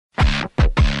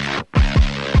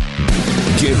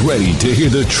Get ready to hear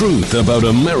the truth about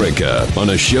America on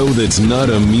a show that's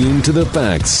not immune to the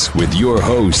facts with your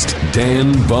host,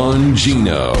 Dan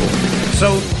Bongino.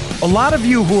 So, a lot of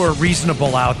you who are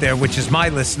reasonable out there, which is my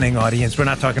listening audience, we're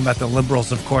not talking about the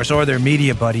liberals, of course, or their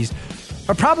media buddies,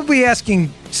 are probably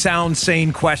asking sound,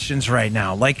 sane questions right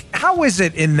now. Like, how is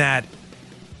it in that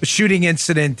shooting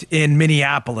incident in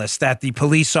Minneapolis that the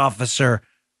police officer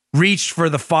reached for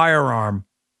the firearm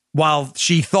while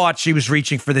she thought she was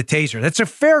reaching for the taser? That's a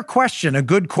fair question, a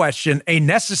good question, a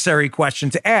necessary question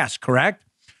to ask, correct?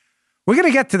 We're going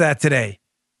to get to that today.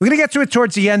 We're going to get to it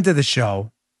towards the end of the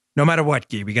show. No matter what,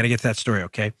 Guy, we got to get to that story,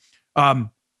 okay? But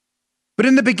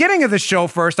in the beginning of the show,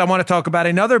 first, I want to talk about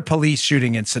another police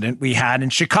shooting incident we had in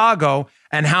Chicago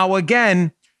and how,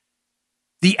 again,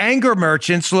 the anger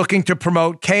merchants looking to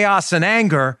promote chaos and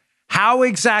anger, how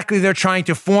exactly they're trying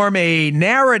to form a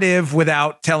narrative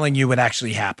without telling you what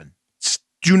actually happened.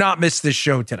 Do not miss this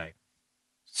show today.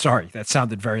 Sorry, that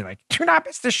sounded very like, do not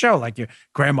miss the show, like your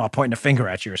grandma pointing a finger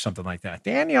at you or something like that.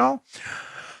 Daniel,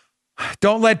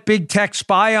 don't let big tech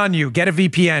spy on you. Get a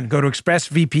VPN. Go to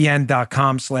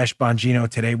expressvpn.com/Bongino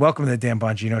today. Welcome to the Dan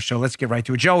Bongino Show. Let's get right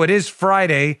to it. Joe, it is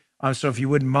Friday, so if you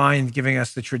wouldn't mind giving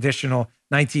us the traditional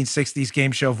 1960s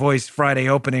game show voice Friday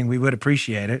opening, we would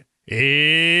appreciate it.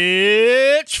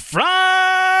 It's Friday.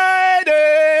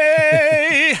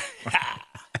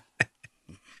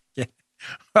 Yeah.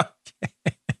 Okay.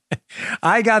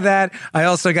 I got that. I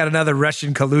also got another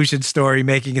Russian collusion story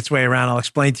making its way around. I'll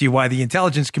explain to you why the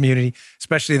intelligence community,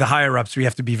 especially the higher-ups, we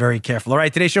have to be very careful. All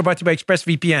right, today's show brought to you by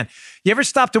ExpressVPN. You ever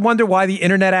stop to wonder why the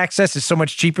internet access is so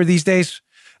much cheaper these days?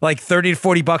 Like 30 to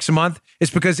 40 bucks a month? It's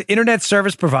because internet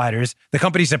service providers, the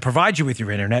companies that provide you with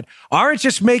your internet, aren't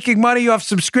just making money off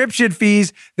subscription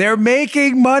fees. They're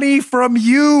making money from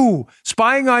you,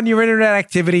 spying on your internet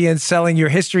activity and selling your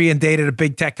history and data to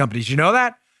big tech companies. You know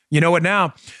that? You know it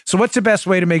now. So what's the best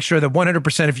way to make sure that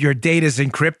 100% of your data is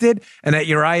encrypted and that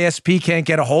your ISP can't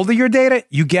get a hold of your data?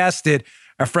 You guessed it,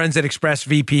 our friends at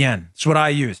ExpressVPN. That's what I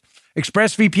use.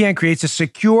 ExpressVPN creates a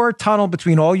secure tunnel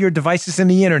between all your devices and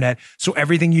the internet, so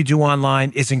everything you do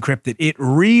online is encrypted. It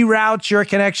reroutes your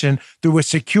connection through a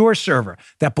secure server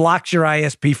that blocks your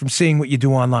ISP from seeing what you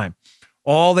do online.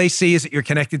 All they see is that you're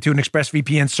connected to an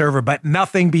ExpressVPN server, but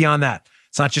nothing beyond that.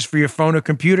 It's not just for your phone or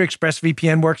computer.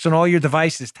 ExpressVPN works on all your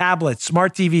devices, tablets,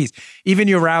 smart TVs, even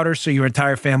your router, so your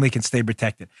entire family can stay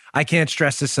protected. I can't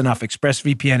stress this enough.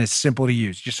 ExpressVPN is simple to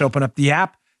use. Just open up the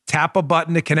app, tap a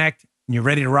button to connect, and you're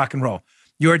ready to rock and roll.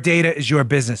 Your data is your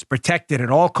business. Protect it at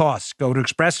all costs. Go to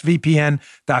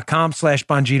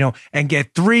expressvpn.com/Bongino and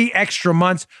get 3 extra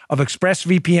months of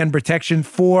ExpressVPN protection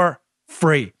for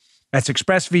free. That's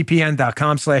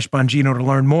expressvpn.com/Bongino to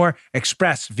learn more.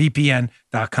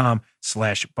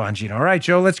 expressvpn.com/Bongino. All right,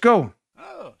 Joe, let's go.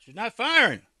 Oh, she's not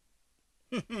firing.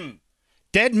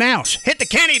 Dead mouse. Hit the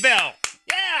Kenny bell.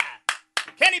 Yeah.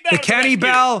 Kenny bell. The Kenny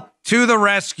bell to the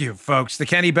rescue, folks. The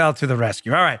Kenny bell to the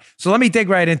rescue. All right. So let me dig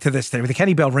right into this today. The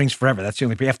Kenny bell rings forever. That's the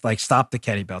only, you have to like stop the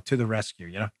Kenny bell to the rescue.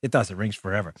 You know, it does. It rings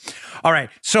forever. All right.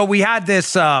 So we had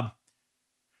this,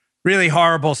 really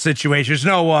horrible situation. There's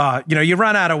no, you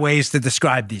run out of ways to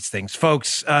describe these things,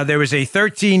 folks. There was a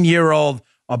 13-year-old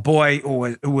boy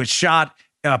who was shot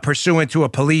pursuant to a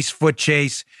police foot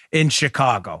chase in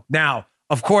Chicago. Now,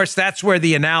 of course, that's where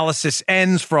the analysis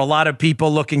ends for a lot of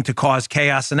people looking to cause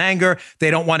chaos and anger.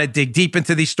 They don't want to dig deep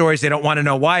into these stories. They don't want to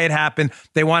know why it happened.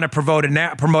 They want to promote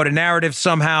a narrative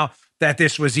somehow that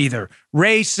this was either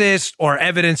racist or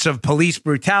evidence of police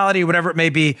brutality, whatever it may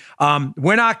be.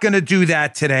 We're not going to do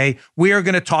that today. We are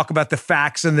going to talk about the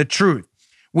facts and the truth.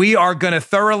 We are going to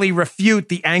thoroughly refute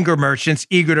the anger merchants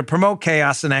eager to promote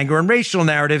chaos and anger and racial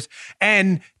narratives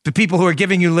and the people who are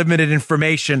giving you limited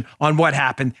information on what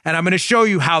happened. And I'm going to show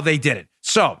you how they did it.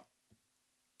 So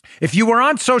if you were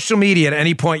on social media at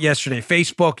any point yesterday,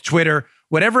 Facebook, Twitter,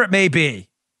 whatever it may be,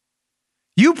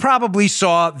 you probably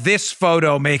saw this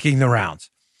photo making the rounds.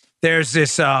 There's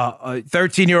this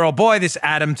 13-year-old boy, this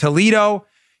Adam Toledo.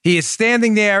 He is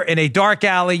standing there in a dark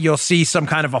alley. You'll see some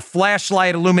kind of a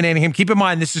flashlight illuminating him. Keep in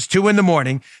mind, this is 2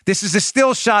 a.m. This is a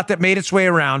still shot that made its way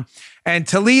around, and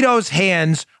Toledo's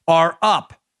hands are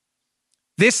up.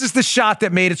 This is the shot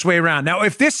that made its way around. Now,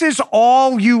 if this is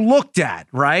all you looked at,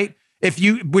 right?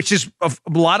 Which is a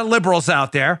lot of liberals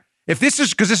out there, if this is,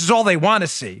 because this is all they want to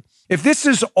see, if this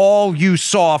is all you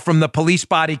saw from the police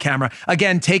body camera,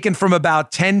 again, taken from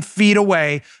about 10 feet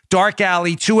away, dark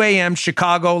alley, 2 a.m.,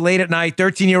 Chicago, late at night,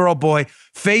 13-year-old boy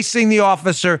facing the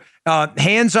officer,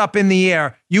 hands up in the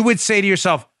air, you would say to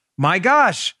yourself, my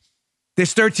gosh,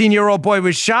 this 13-year-old boy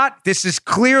was shot. This is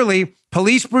clearly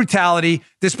police brutality.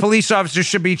 This police officer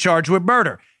should be charged with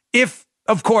murder. If,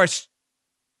 of course,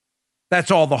 That's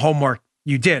all the homework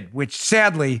you did, which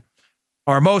sadly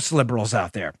are most liberals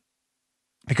out there,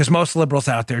 because most liberals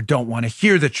out there don't want to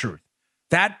hear the truth.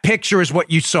 That picture is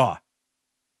what you saw.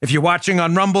 If you're watching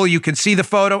on Rumble, you can see the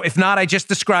photo. If not, I just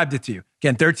described it to you.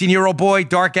 Again, 13-year-old boy,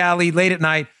 dark alley, late at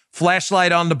night,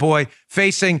 flashlight on the boy,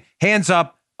 facing, hands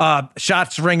up,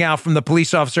 shots ring out from the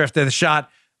police officer after the shot.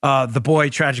 The boy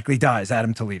tragically dies,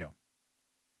 Adam Toledo.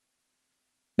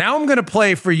 Now I'm going to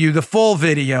play for you the full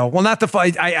video. Well, not the full.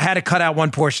 I had to cut out one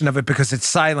portion of it because it's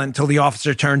silent until the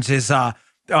officer turns his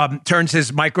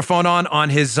microphone on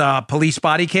his police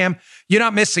body cam. You're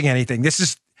not missing anything. This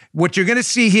is what you're going to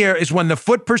see here is when the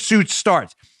foot pursuit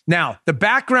starts. Now, the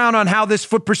background on how this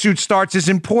foot pursuit starts is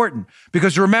important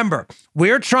because remember,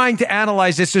 we're trying to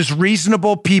analyze this as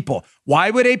reasonable people. Why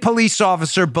would a police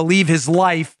officer believe his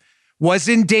life was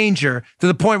in danger to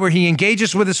the point where he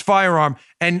engages with his firearm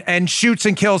and shoots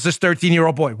and kills this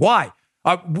 13-year-old boy? Why?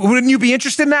 Wouldn't you be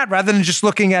interested in that rather than just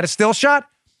looking at a still shot?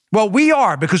 Well, we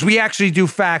are, because we actually do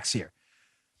facts here.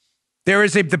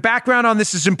 The background on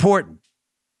this is important.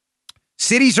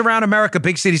 Cities around America,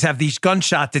 big cities, have these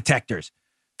gunshot detectors.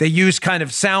 They use kind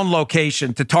of sound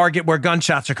location to target where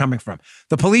gunshots are coming from.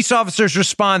 The police officer's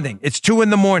responding. It's 2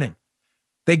 a.m.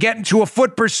 They get into a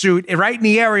foot pursuit right in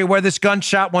the area where this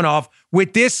gunshot went off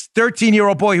with this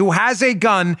 13-year-old boy who has a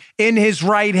gun in his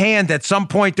right hand at some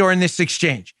point during this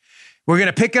exchange. We're going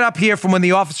to pick it up here from when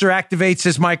the officer activates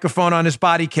his microphone on his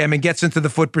body cam and gets into the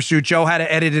foot pursuit. Joe had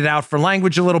to edit it out for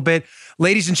language a little bit.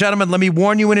 Ladies and gentlemen, let me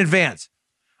warn you in advance.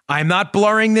 I'm not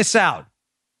blurring this out.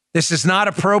 This is not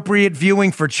appropriate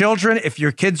viewing for children. If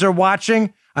your kids are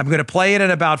watching, I'm going to play it in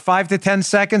about 5 to 10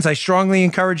 seconds. I strongly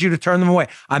encourage you to turn them away.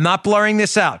 I'm not blurring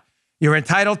this out. You're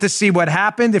entitled to see what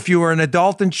happened if you were an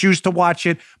adult and choose to watch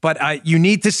it, but you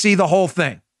need to see the whole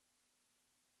thing.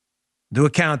 Do a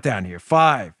countdown here.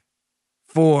 5,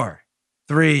 4,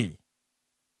 3,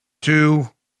 2,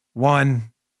 1.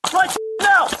 Right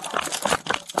now!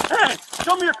 Hey,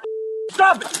 show me your...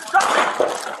 Stop it! Stop it!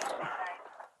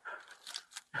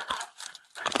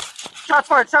 Shots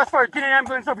fired! Shots fired! Get an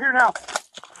ambulance up here now!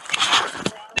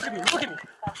 Look at me! Look at me!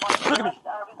 Look at me!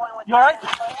 You all right?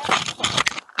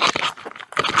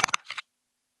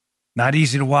 Not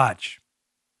easy to watch.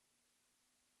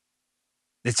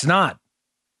 It's not.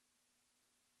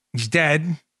 He's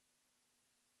dead.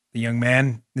 The young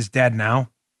man is dead now.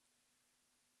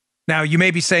 Now, you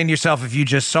may be saying to yourself, if you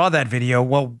just saw that video,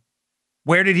 well,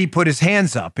 where did he put his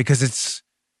hands up? Because it's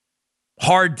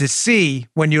hard to see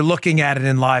when you're looking at it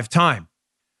in live time.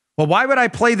 Well, why would I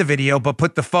play the video but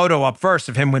put the photo up first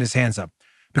of him with his hands up?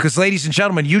 Because, ladies and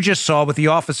gentlemen, you just saw what the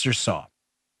officer saw.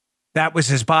 That was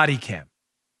his body cam.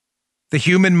 The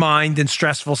human mind in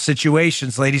stressful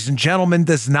situations, ladies and gentlemen,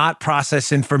 does not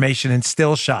process information in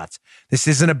still shots. This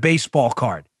isn't a baseball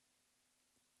card.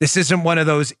 This isn't one of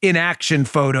those inaction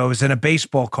photos in a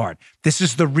baseball card. This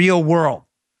is the real world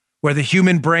where the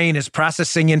human brain is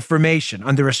processing information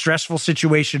under a stressful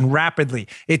situation rapidly.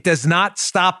 It does not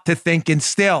stop to think in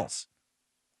stills.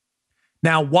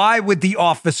 Now, why would the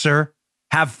officer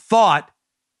have thought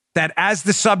that as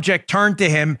the subject turned to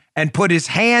him and put his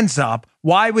hands up,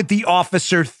 why would the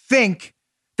officer think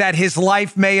that his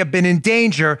life may have been in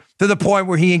danger to the point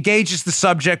where he engages the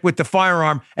subject with the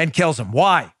firearm and kills him?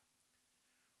 Why?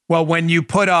 Well, when you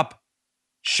put up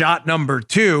shot number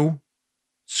 2,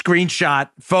 screenshot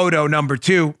photo number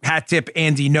 2, hat tip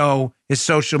Andy No, his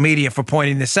social media for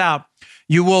pointing this out,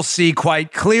 you will see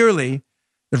quite clearly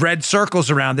the red circles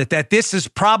around it that this is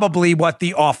probably what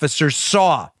the officer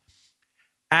saw.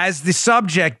 As the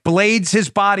subject blades his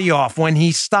body off when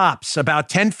he stops about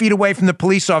 10 feet away from the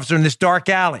police officer in this dark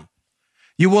alley,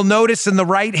 you will notice in the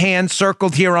right hand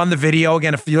circled here on the video,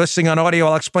 again, if you're listening on audio,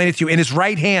 I'll explain it to you, in his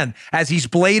right hand as he's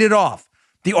bladed off,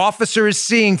 the officer is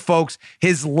seeing, folks,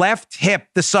 his left hip,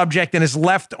 the subject, and his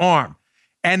left arm,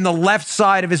 and the left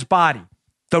side of his body.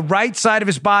 The right side of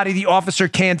his body, the officer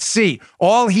can't see.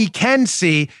 All he can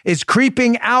see is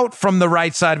creeping out from the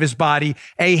right side of his body,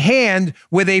 a hand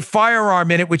with a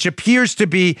firearm in it, which appears to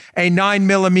be a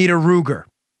 9mm Ruger.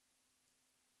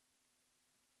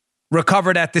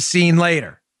 Recovered at the scene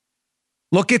later.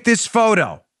 Look at this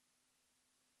photo.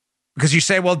 Because you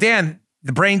say, well, Dan,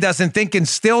 the brain doesn't think in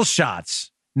still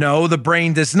shots. No, the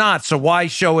brain does not. So why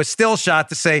show a still shot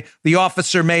to say the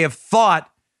officer may have thought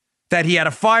that he had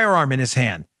a firearm in his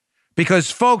hand?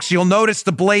 Because, folks, you'll notice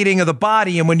the blading of the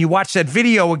body. And when you watch that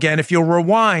video again, if you'll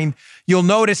rewind, you'll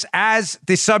notice as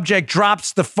the subject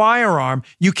drops the firearm,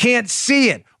 you can't see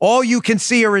it. All you can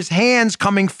see are his hands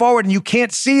coming forward, and you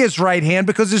can't see his right hand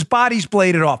because his body's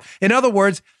bladed off. In other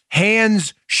words,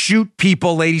 Hands shoot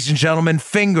people, ladies and gentlemen.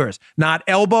 Fingers, not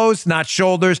elbows, not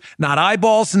shoulders, not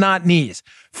eyeballs, not knees.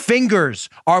 Fingers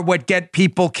are what get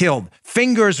people killed.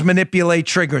 Fingers manipulate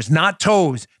triggers, not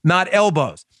toes, not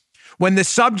elbows. When the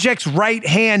subject's right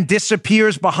hand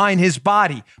disappears behind his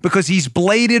body because he's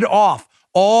bladed off,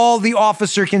 all the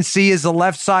officer can see is the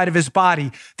left side of his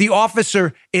body. The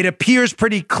officer, it appears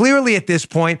pretty clearly at this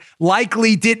point,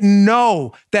 likely didn't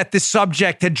know that the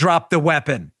subject had dropped the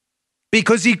weapon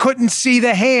because he couldn't see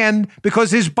the hand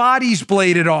because his body's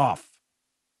bladed off.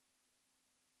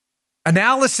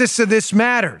 Analysis of this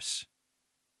matters.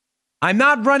 I'm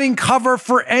not running cover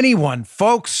for anyone,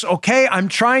 folks, okay? I'm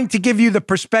trying to give you the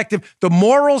perspective, the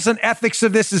morals and ethics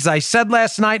of this, as I said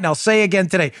last night, and I'll say again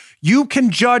today. You can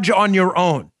judge on your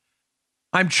own.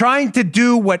 I'm trying to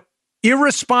do what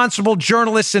irresponsible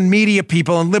journalists and media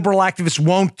people and liberal activists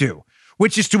won't do,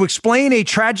 which is to explain a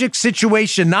tragic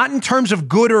situation, not in terms of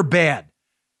good or bad.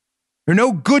 There are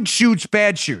no good shoots,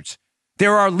 bad shoots.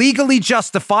 There are legally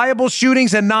justifiable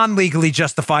shootings and non-legally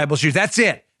justifiable shootings. That's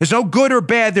it. There's no good or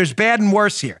bad. There's bad and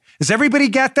worse here. Does everybody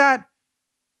get that?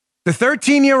 The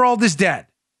 13-year-old is dead.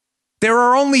 There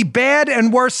are only bad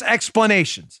and worse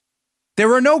explanations.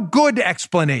 There are no good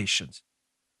explanations.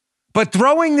 But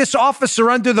throwing this officer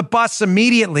under the bus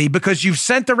immediately because you've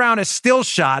sent around a still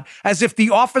shot as if the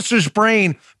officer's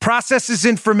brain processes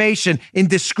information in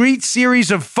discrete series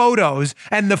of photos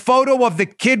and the photo of the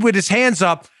kid with his hands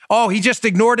up, oh, he just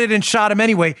ignored it and shot him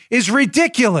anyway, is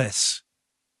ridiculous.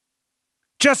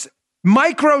 Just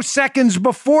microseconds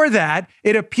before that,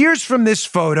 it appears from this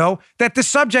photo that the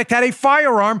subject had a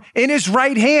firearm in his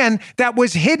right hand that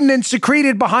was hidden and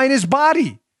secreted behind his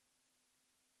body.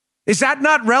 Is that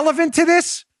not relevant to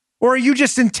this? Or are you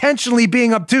just intentionally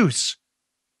being obtuse?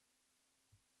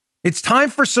 It's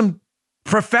time for some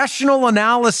professional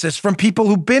analysis from people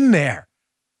who've been there.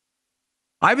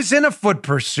 I was in a foot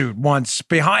pursuit once,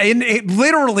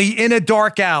 literally in a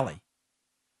dark alley.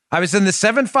 I was in the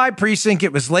 7-5 precinct.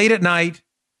 It was late at night.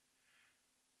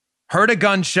 Heard a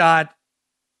gunshot.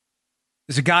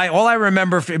 There's a guy, all I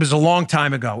remember, it was a long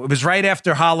time ago. It was right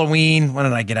after Halloween. When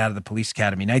did I get out of the police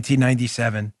academy?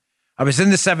 1997. I was in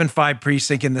the 7-5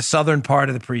 precinct in the southern part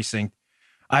of the precinct.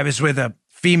 I was with a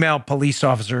female police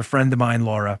officer, a friend of mine,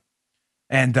 Laura.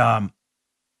 And I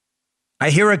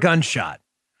hear a gunshot.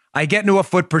 I get into a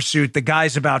foot pursuit. The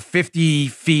guy's about 50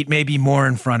 feet, maybe more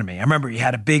in front of me. I remember he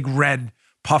had a big red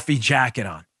puffy jacket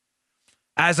on.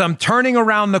 As I'm turning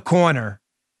around the corner,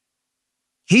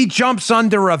 he jumps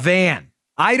under a van.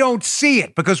 I don't see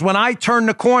it because when I turn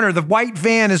the corner, the white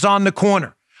van is on the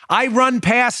corner. I run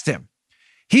past him.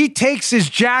 He takes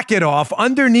his jacket off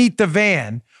underneath the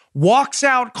van, walks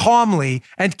out calmly,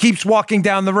 and keeps walking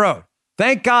down the road.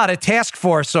 Thank God a task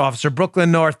force officer,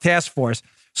 Brooklyn North Task Force,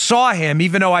 saw him,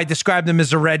 even though I described him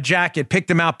as a red jacket,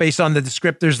 picked him out based on the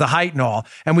descriptors, the height and all,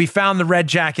 and we found the red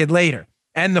jacket later.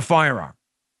 And the firearm.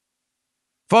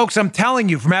 Folks, I'm telling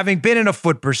you from having been in a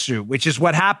foot pursuit, which is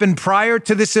what happened prior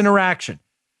to this interaction,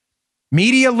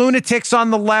 media lunatics on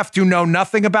the left who know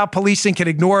nothing about policing can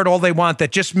ignore it all they want.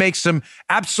 That just makes them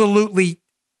absolutely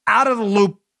out of the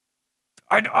loop.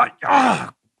 I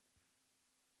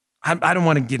don't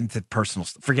want to get into personal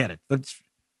stuff. Forget it. Let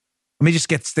me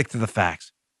just stick to the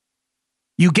facts.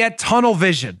 You get tunnel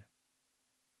vision.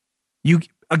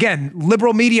 Again,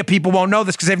 liberal media people won't know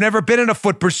this because they've never been in a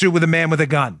foot pursuit with a man with a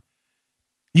gun.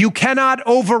 You cannot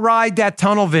override that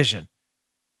tunnel vision.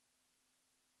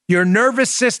 Your nervous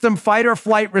system fight or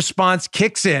flight response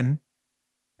kicks in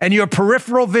and your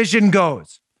peripheral vision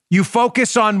goes. You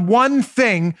focus on one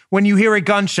thing when you hear a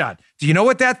gunshot. Do you know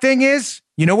what that thing is?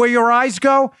 You know where your eyes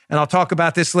go? And I'll talk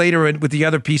about this later with the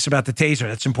other piece about the taser.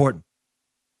 That's important.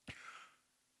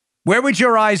 Where would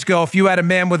your eyes go if you had a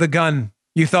man with a gun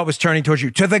you thought was turning towards you?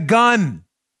 To the gun.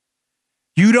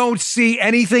 You don't see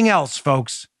anything else,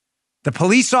 folks. The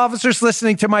police officers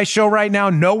listening to my show right now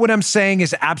know what I'm saying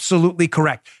is absolutely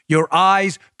correct. Your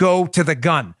eyes go to the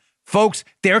gun. Folks,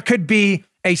 there could be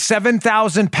a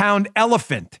 7,000-pound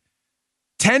elephant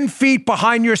 10 feet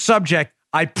behind your subject.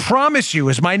 I promise you,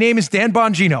 as my name is Dan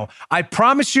Bongino, I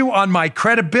promise you on my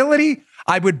credibility,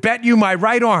 I would bet you my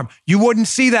right arm, you wouldn't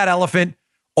see that elephant.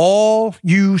 All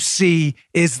you see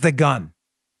is the gun.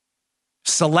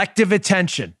 Selective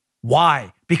attention.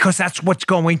 Why? Because that's what's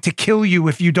going to kill you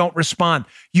if you don't respond.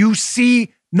 You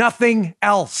see nothing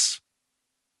else.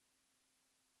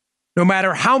 No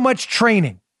matter how much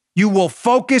training, you will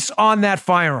focus on that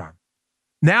firearm.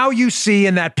 Now you see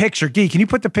in that picture, Guy, can you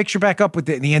put the picture back up with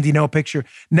the Andy No picture?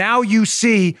 Now you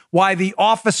see why the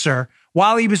officer,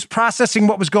 while he was processing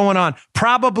what was going on,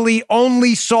 probably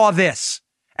only saw this.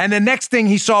 And the next thing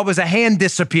he saw was a hand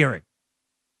disappearing.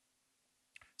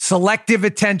 selective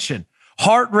attention.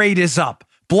 Heart rate is up.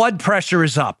 Blood pressure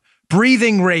is up.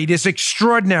 Breathing rate is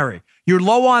extraordinary. You're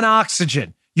low on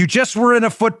oxygen. You just were in a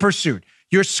foot pursuit.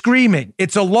 You're screaming.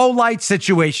 It's a low light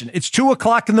situation. It's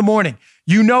 2:00 in the morning.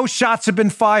 You know shots have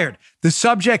been fired. The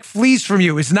subject flees from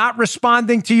you, is not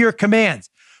responding to your commands.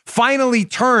 Finally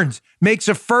turns, makes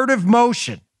a furtive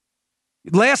motion.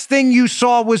 Last thing you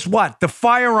saw was what? The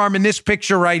firearm in this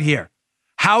picture right here.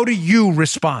 How do you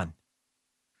respond?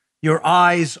 Your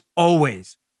eyes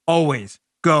always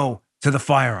go to the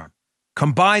firearm.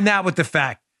 Combine that with the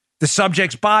fact the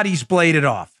subject's body's bladed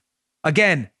off.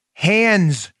 Again,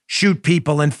 hands shoot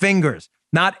people and fingers,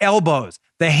 not elbows.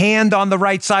 The hand on the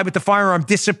right side with the firearm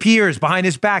disappears behind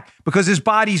his back because his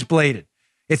body's bladed.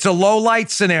 It's a low light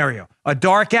scenario, a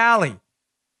dark alley.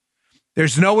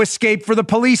 There's no escape for the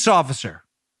police officer.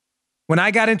 When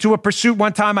I got into a pursuit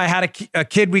one time, I had a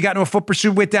kid we got into a foot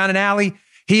pursuit with down an alley.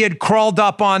 He had crawled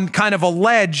up on kind of a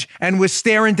ledge and was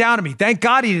staring down at me. Thank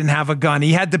God he didn't have a gun.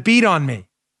 He had the beat on me.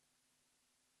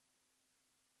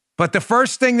 But the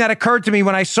first thing that occurred to me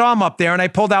when I saw him up there and I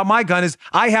pulled out my gun is,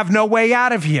 I have no way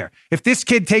out of here. If this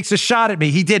kid takes a shot at me,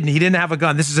 he didn't. He didn't have a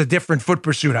gun. This is a different foot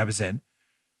pursuit I was in.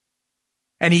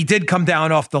 And he did come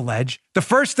down off the ledge. The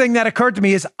first thing that occurred to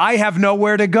me is, I have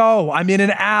nowhere to go. I'm in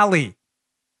an alley.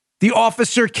 The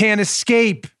officer can't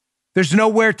escape. There's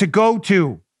nowhere to go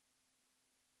to.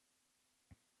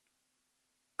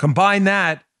 Combine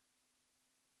that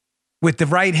with the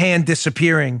right hand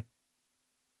disappearing,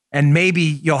 and maybe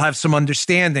you'll have some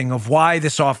understanding of why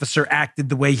this officer acted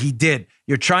the way he did.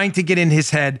 You're trying to get in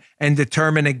his head and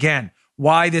determine again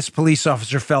why this police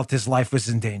officer felt his life was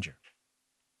in danger.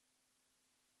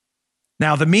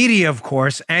 Now, the media, of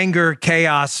course, anger,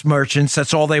 chaos merchants,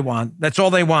 that's all they want. That's all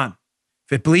they want.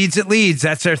 If it bleeds, it leads.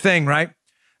 That's their thing, right?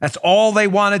 That's all they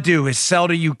want to do is sell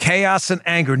to you chaos and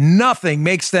anger. Nothing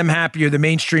makes them happier, the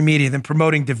mainstream media, than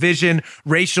promoting division,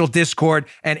 racial discord,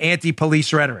 and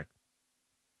anti-police rhetoric.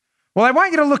 Well, I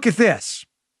want you to look at this.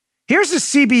 Here's the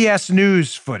CBS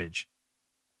News footage.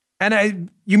 And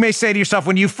you may say to yourself,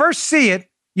 when you first see it,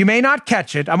 you may not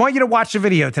catch it. I want you to watch the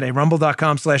video today,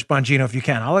 rumble.com/Bongino if you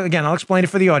can. I'll explain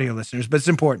it for the audio listeners, but it's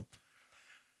important.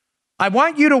 I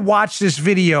want you to watch this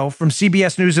video from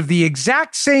CBS News of the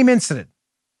exact same incident.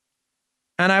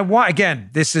 And again,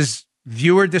 this is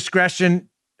viewer discretion,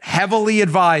 heavily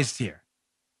advised here.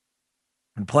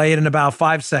 And play it in about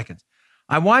 5 seconds.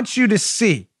 I want you to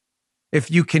see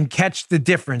if you can catch the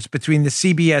difference between the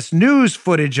CBS News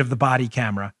footage of the body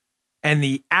camera and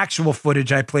the actual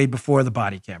footage I played before the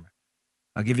body camera.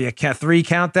 I'll give you a 3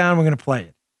 countdown. We're going to play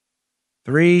it.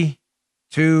 3,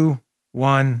 2,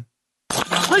 1.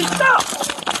 Please stop!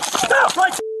 Stop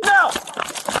right now!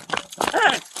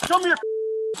 Hey, show me your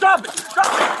stop it!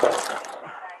 Stop it!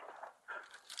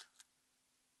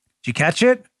 Did you catch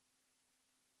it?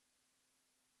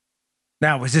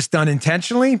 Now, was this done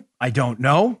intentionally? I don't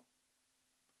know.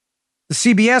 The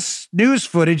CBS News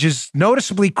footage is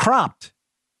noticeably cropped.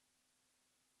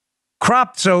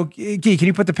 So, Guy, can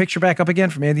you put the picture back up again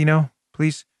from Andy No,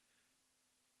 please?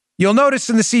 You'll notice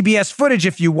in the CBS footage,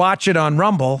 if you watch it on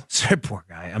Rumble, poor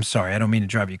guy, I'm sorry, I don't mean to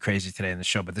drive you crazy today in the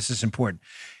show, but this is important.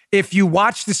 If you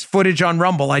watch this footage on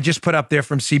Rumble, I just put up there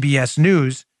from CBS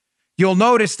News, you'll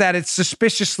notice that it's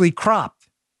suspiciously cropped.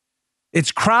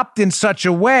 It's cropped in such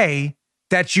a way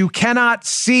that you cannot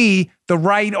see the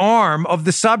right arm of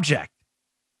the subject.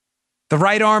 The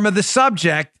right arm of the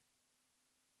subject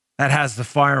that has the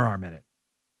firearm in it.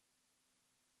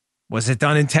 Was it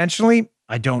done intentionally?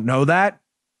 I don't know that.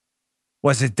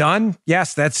 Was it done?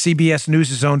 Yes, that's CBS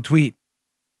News' own tweet.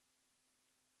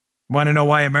 Want to know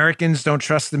why Americans don't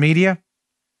trust the media?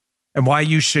 And why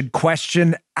you should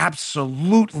question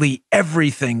absolutely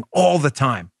everything all the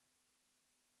time?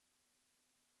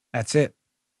 That's it.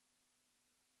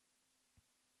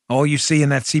 All you see in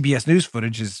that CBS News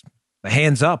footage is the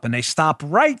hands up, and they stop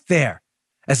right there,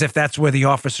 as if that's where the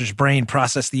officer's brain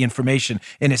processed the information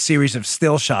in a series of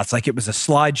still shots, like it was a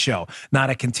slideshow, not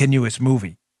a continuous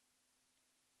movie.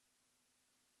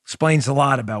 Explains a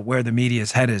lot about where the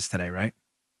media's head is today, right?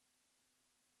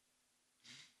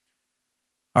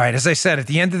 All right, as I said, at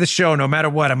the end of the show, no matter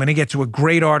what, I'm going to get to a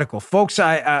great article. Folks,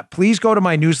 please go to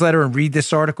my newsletter and read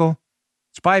this article.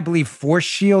 It's by, I believe, Force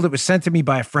Shield. It was sent to me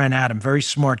by a friend, Adam, very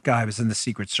smart guy I was in the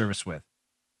Secret Service with.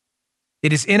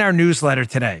 It is in our newsletter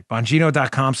today,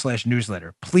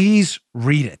 Bongino.com/newsletter. Please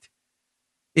read it.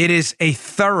 It is a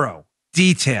thorough,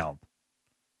 detailed,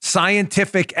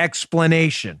 scientific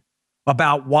explanation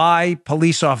about why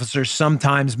police officers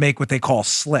sometimes make what they call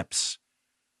slips,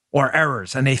 or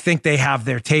errors, and they think they have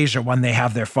their taser when they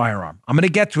have their firearm. I'm going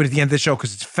to get to it at the end of the show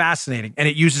because it's fascinating, and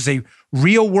it uses a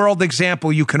real-world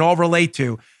example you can all relate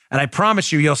to, and I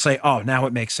promise you, you'll say, oh, now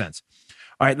it makes sense.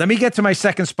 All right, let me get to my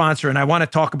second sponsor, and I want to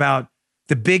talk about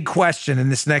the big question in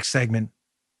this next segment.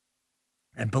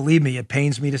 And believe me, it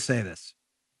pains me to say this.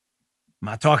 I'm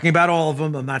not talking about all of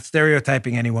them. I'm not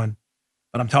stereotyping anyone,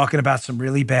 but I'm talking about some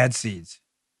really bad seeds.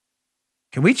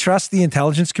 Can we trust the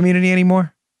intelligence community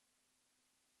anymore?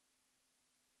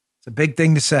 It's a big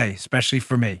thing to say, especially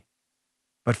for me.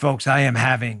 But folks, I am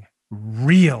having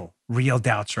real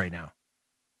doubts right now.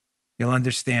 You'll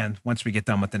understand once we get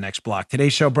done with the next block.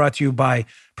 Today's show brought to you by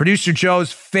producer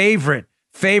Joe's favorite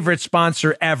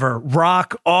sponsor ever,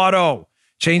 Rock Auto.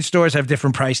 Chain stores have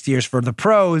different price tiers for the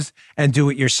pros and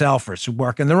do-it-yourselfers who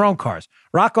work in their own cars.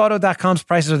 RockAuto.com's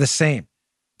prices are the same.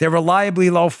 They're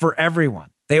reliably low for everyone.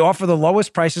 They offer the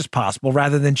lowest prices possible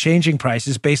rather than changing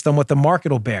prices based on what the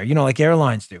market will bear, like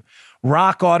airlines do.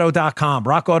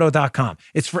 RockAuto.com.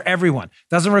 It's for everyone.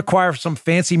 Doesn't require some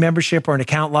fancy membership or an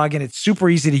account login. It's super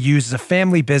easy to use. It's a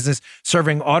family business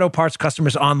serving auto parts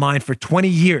customers online for 20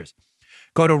 years.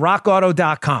 Go to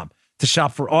RockAuto.com to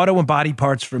shop for auto and body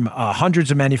parts from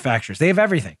hundreds of manufacturers. They have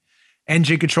everything.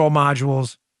 Engine control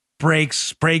modules,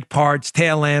 brakes, brake parts,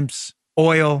 tail lamps,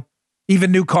 oil,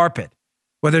 even new carpet.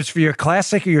 Whether it's for your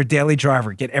classic or your daily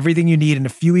driver, get everything you need in a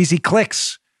few easy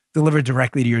clicks delivered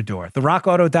directly to your door. The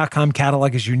RockAuto.com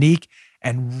catalog is unique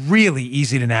and really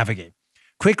easy to navigate.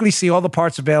 Quickly see all the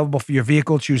parts available for your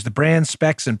vehicle. Choose the brand,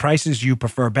 specs, and prices you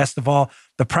prefer. Best of all,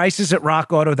 the prices at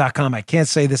RockAuto.com, I can't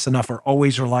say this enough, are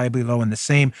always reliably low and the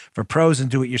same for pros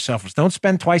and do-it-yourselfers. Don't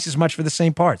spend twice as much for the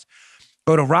same parts.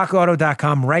 Go to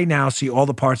RockAuto.com right now. See all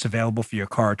the parts available for your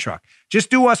car or truck. Just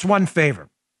do us one favor.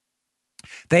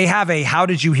 They have a How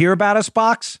Did You Hear About Us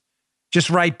box.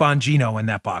 Just write Bongino in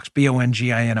that box,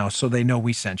 Bongino, so they know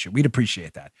we sent you. We'd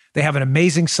appreciate that. They have an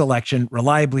amazing selection,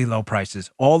 reliably low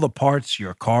prices, all the parts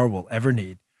your car will ever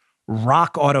need.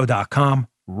 RockAuto.com,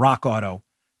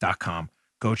 RockAuto.com.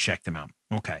 Go check them out.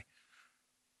 Okay.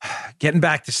 Getting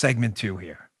back to segment 2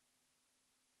 here.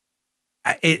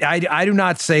 I do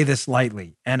not say this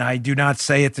lightly, and I do not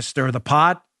say it to stir the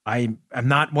pot. I'm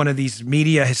not one of these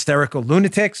media hysterical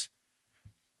lunatics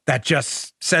that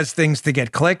just says things to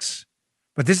get clicks.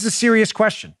 But this is a serious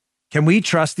question. Can we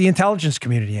trust the intelligence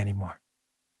community anymore?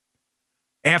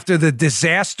 After the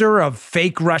disaster of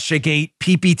fake Russiagate,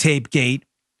 PP Tape Gate,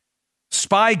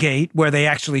 Spygate, where they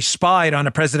actually spied on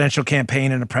a presidential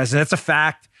campaign and a president, it's a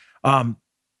fact.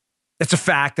 It's a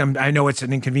fact. I know it's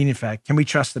an inconvenient fact. Can we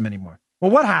trust them anymore?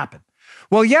 Well, what happened?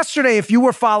 Well, yesterday, if you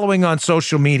were following on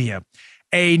social media,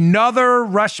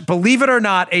 believe it or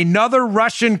not, another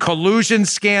Russian collusion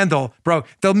scandal. Bro,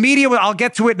 the media, I'll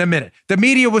get to it in a minute. The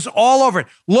media was all over it.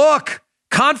 Look,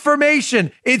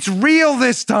 confirmation. It's real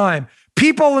this time.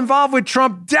 People involved with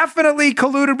Trump definitely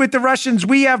colluded with the Russians.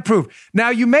 We have proof. Now,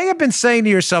 you may have been saying to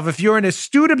yourself, if you're an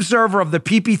astute observer of the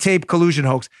PP tape collusion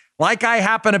hoax, like I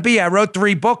happen to be, I wrote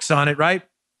 3 books on it, right?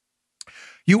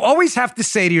 You always have to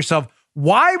say to yourself,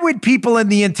 why would people in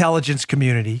the intelligence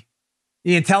community,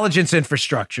 the intelligence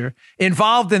infrastructure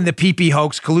involved in the PP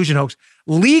hoax, collusion hoax,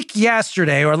 leak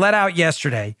yesterday or let out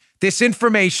yesterday this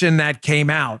information that came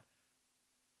out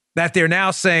that they're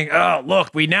now saying, oh,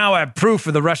 look, we now have proof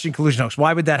of the Russian collusion hoax.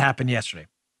 Why would that happen yesterday?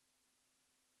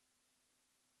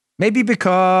 Maybe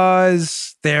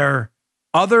because their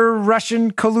other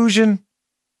Russian collusion,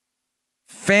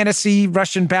 fantasy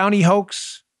Russian bounty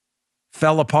hoax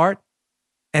fell apart.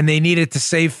 And they needed to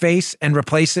save face and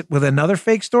replace it with another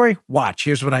fake story? Watch,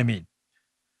 here's what I mean.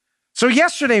 So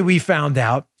yesterday we found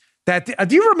out that,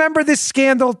 do you remember this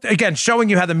scandal? Again, showing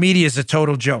you how the media is a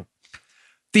total joke.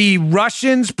 The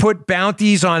Russians put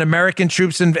bounties on American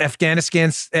troops in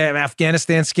Afghanistan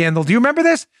scandal. Do you remember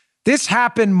this? This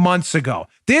happened months ago.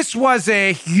 This was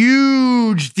a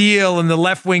huge deal in the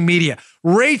left-wing media.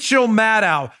 Rachel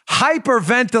Maddow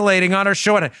hyperventilating on her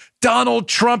show. Donald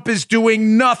Trump is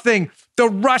doing nothing. The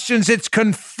Russians, it's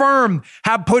confirmed,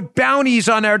 have put bounties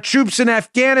on our troops in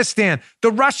Afghanistan.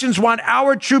 The Russians want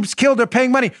our troops killed. They're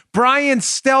paying money. Brian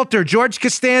Stelter, George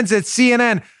Costanza at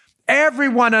CNN,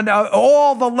 everyone on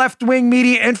all the left-wing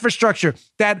media infrastructure,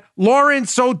 that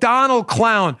Lawrence O'Donnell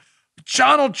clown,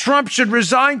 Donald Trump should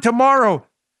resign tomorrow.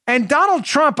 And Donald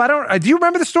Trump, do you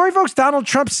remember the story, folks? Donald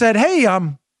Trump said, hey,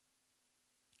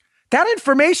 that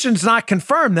information's not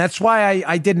confirmed. That's why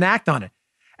I didn't act on it.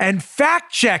 And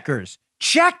fact checkers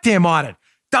checked him on it.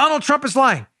 Donald Trump is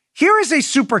lying. Here is a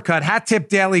supercut, Hat Tip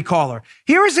Daily Caller.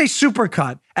 Here is a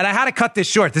supercut, and I had to cut this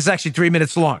short. This is actually 3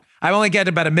 minutes long. I only get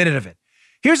about a minute of it.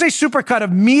 Here's a supercut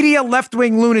of media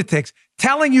left-wing lunatics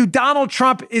telling you Donald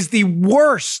Trump is the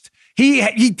worst. He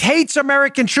hates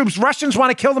American troops. Russians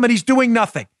want to kill them, and he's doing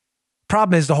nothing.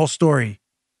 Problem is, the whole story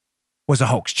was a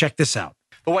hoax. Check this out.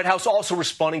 The White House also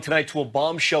responding tonight to a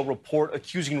bombshell report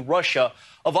accusing Russia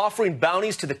of offering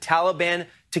bounties to the Taliban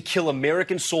to kill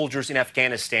American soldiers in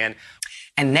Afghanistan.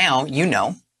 And now you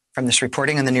know from this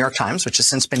reporting in the New York Times, which has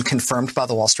since been confirmed by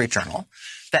the Wall Street Journal,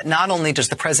 that not only does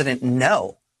the president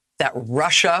know that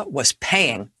Russia was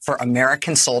paying for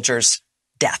American soldiers'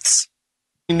 deaths.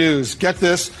 News. Get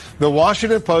this. The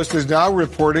Washington Post is now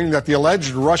reporting that the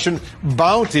alleged Russian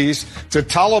bounties to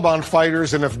Taliban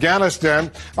fighters in Afghanistan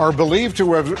are believed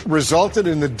to have resulted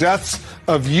in the deaths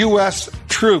of U.S.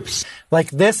 troops. Like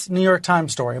this New York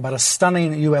Times story about a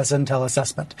stunning U.S. intel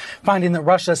assessment, finding that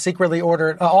Russia secretly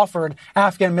offered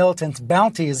Afghan militants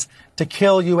bounties to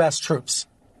kill U.S. troops.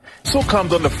 So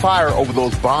comes under fire over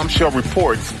those bombshell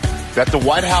reports that the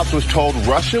White House was told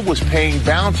Russia was paying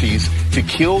bounties to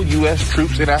kill U.S.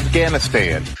 troops in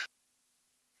Afghanistan.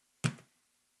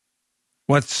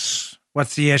 What's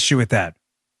the issue with that?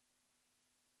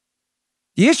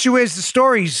 The issue is the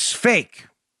story's fake.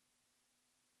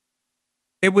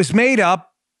 It was made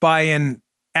up by an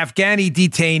Afghani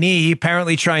detainee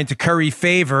apparently trying to curry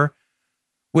favor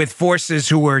with forces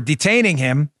who were detaining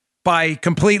him by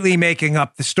completely making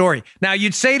up the story. Now,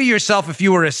 you'd say to yourself, if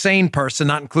you were a sane person,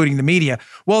 not including the media,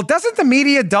 well, doesn't the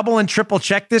media double and triple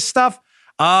check this stuff?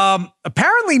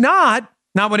 Apparently not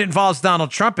when it involves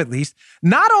Donald Trump, at least.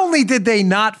 Not only did they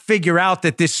not figure out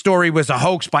that this story was a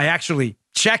hoax by actually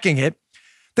checking it,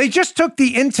 they just took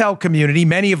the intel community,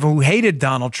 many of whom hated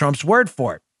Donald Trump's word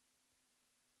for it,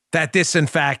 that this, in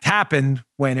fact, happened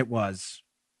when it was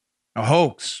a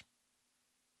hoax.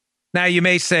 Now, you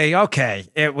may say, okay,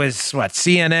 it was,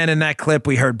 CNN in that clip.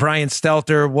 We heard Brian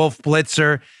Stelter, Wolf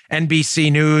Blitzer,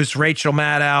 NBC News, Rachel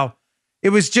Maddow. It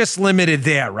was just limited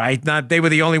there, right? They were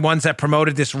the only ones that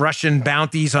promoted this Russian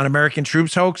bounties on American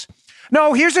troops hoax.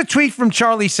 No, here's a tweet from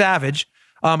Charlie Savage.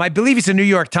 I believe he's a New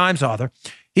York Times author.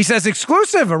 He says,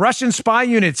 exclusive, a Russian spy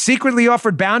unit secretly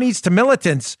offered bounties to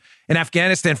militants in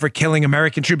Afghanistan for killing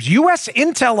American troops. U.S.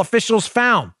 intel officials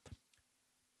found.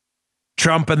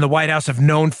 Trump and the White House have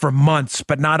known for months,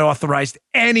 but not authorized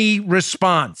any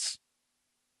response.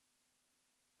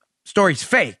 Story's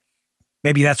fake.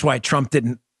 Maybe that's why Trump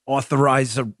didn't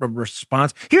authorize a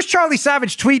response. Here's Charlie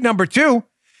Savage tweet number 2.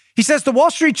 He says the Wall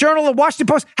Street Journal and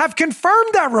Washington Post have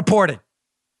confirmed that reporting.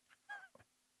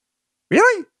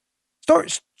 Really?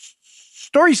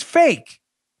 Story's fake.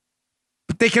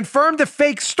 But they confirmed the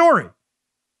fake story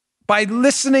by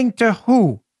listening to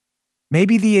who?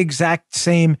 Maybe the exact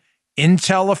same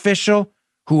intel official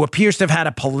who appears to have had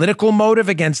a political motive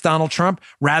against Donald Trump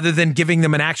rather than giving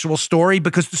them an actual story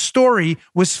because the story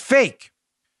was fake.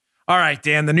 All right,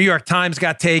 Dan, the New York Times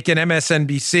got taken,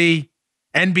 MSNBC,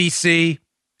 NBC,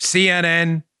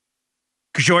 CNN,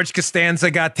 George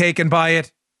Costanza got taken by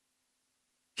it.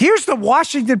 Here's the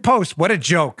Washington Post. What a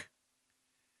joke.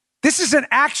 This is an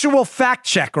actual fact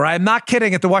checker. I'm not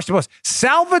kidding at the Washington Post.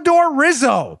 Salvador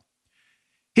Rizzo.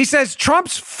 He says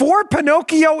Trump's for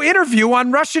Pinocchio interview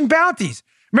on Russian bounties.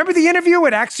 Remember the interview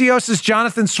with Axios'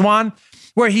 Jonathan Swan,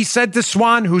 where he said to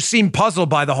Swan, who seemed puzzled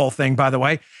by the whole thing, by the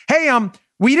way, hey,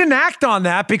 we didn't act on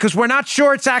that because we're not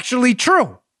sure it's actually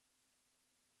true.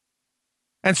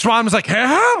 And Swan was like,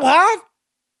 huh? What?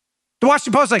 The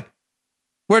Washington Post like,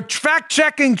 we're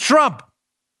fact-checking Trump.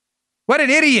 What an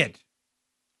idiot.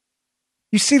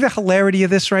 You see the hilarity of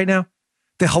this right now?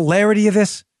 The hilarity of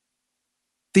this?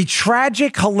 The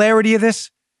tragic hilarity of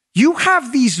this? You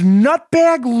have these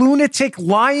nutbag, lunatic,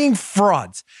 lying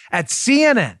frauds at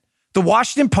CNN, the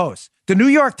Washington Post, the New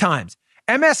York Times,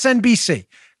 MSNBC,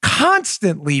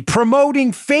 constantly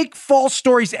promoting fake, false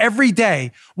stories every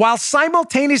day while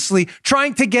simultaneously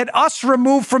trying to get us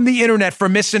removed from the internet for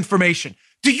misinformation.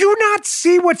 Do you not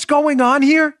see what's going on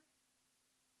here?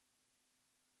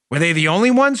 Were they the only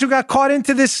ones who got caught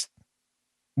into this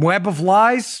web of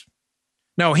lies?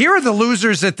 No, here are the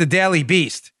losers at the Daily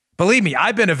Beast. Believe me,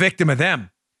 I've been a victim of them.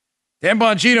 Dan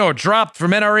Bongino dropped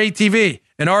from NRA TV.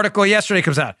 An article yesterday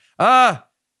comes out.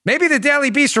 Maybe the Daily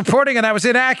Beast reporting on that was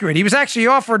inaccurate. He was actually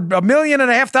offered $1.5 million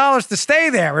to stay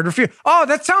there and refuse. Oh,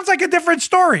 that sounds like a different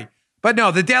story. But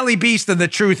no, the Daily Beast and the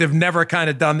truth have never kind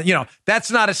of done,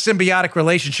 that's not a symbiotic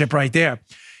relationship right there.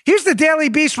 Here's the Daily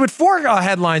Beast with 4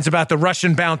 headlines about the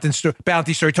Russian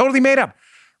bounty story. Totally made up.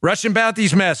 Russian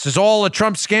bounties mess is all of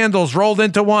Trump scandals rolled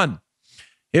into one.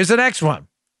 Here's the next one.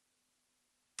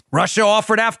 Russia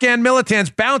offered Afghan militants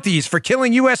bounties for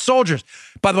killing U.S. soldiers.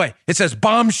 By the way, it says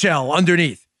bombshell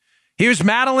underneath. Here's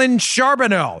Madeline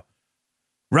Charbonneau.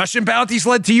 Russian bounties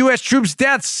led to U.S. troops'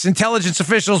 deaths, intelligence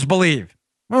officials believe.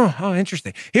 Oh,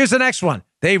 interesting. Here's the next one.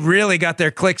 They really got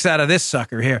their clicks out of this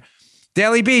sucker here.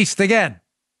 Daily Beast again.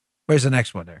 Where's the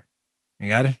next one there? You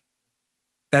got it?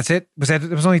 That's it? There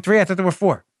was only 3? I thought there were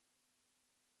 4.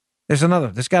 There's another.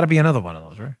 There's got to be another one of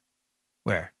those, right?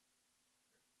 Where?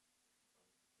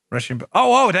 Russian.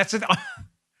 Oh, that's it.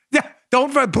 Yeah,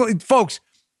 don't, folks.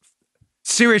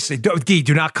 Seriously,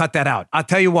 do not cut that out. I'll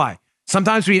tell you why.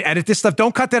 Sometimes we edit this stuff.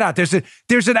 Don't cut that out.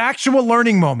 There's an actual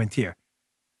learning moment here.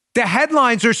 The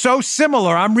headlines are so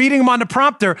similar. I'm reading them on the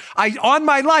prompter. On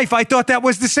my life, I thought that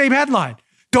was the same headline.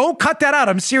 Don't cut that out.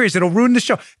 I'm serious. It'll ruin the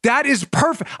show. That is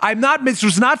perfect. This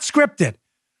was not scripted.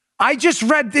 I just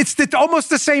read, it's almost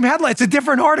the same headline. It's a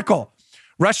different article.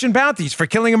 Russian bounties for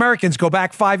killing Americans go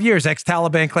back 5 years,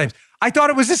 ex-Taliban claims. I thought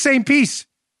it was the same piece.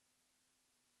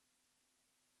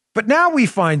 But now we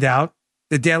find out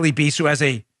the Daily Beast, who has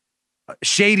a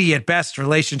shady at best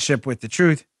relationship with the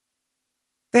truth,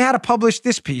 they had to publish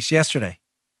this piece yesterday.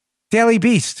 Daily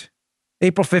Beast,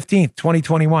 April 15th,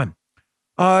 2021.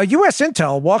 U.S.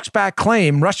 Intel walks back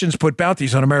claim Russians put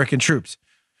bounties on American troops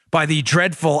by the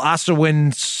dreadful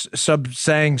Asawin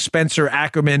Subsang, Spencer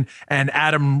Ackerman, and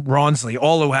Adam Rawnsley,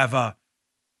 all who have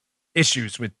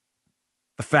issues with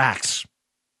the facts.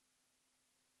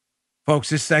 Folks,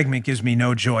 this segment gives me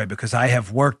no joy because I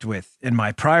have worked with, in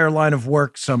my prior line of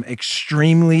work, some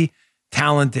extremely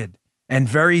talented and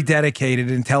very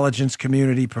dedicated intelligence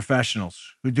community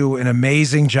professionals who do an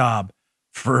amazing job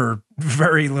for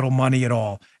very little money at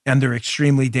all under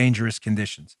extremely dangerous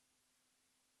conditions.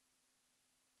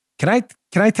 Can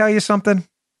I tell you something?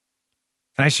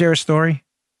 Can I share a story?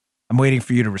 I'm waiting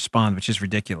for you to respond, which is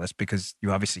ridiculous because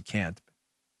you obviously can't.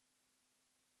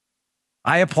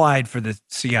 I applied for the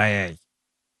CIA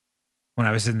when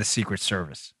I was in the Secret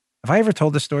Service. Have I ever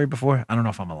told this story before? I don't know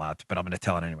if I'm allowed to, but I'm going to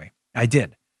tell it anyway. I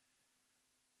did.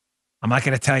 I'm not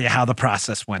going to tell you how the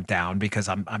process went down because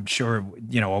I'm sure,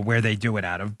 where they do it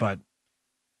out of, but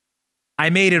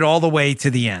I made it all the way to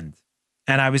the end.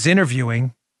 And I was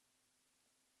interviewing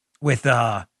with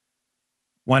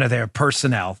one of their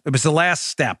personnel. It was the last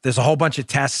step. There's a whole bunch of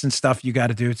tests and stuff you got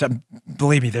to do.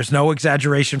 Believe me, there's no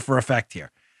exaggeration for effect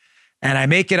here. And I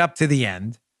make it up to the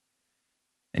end,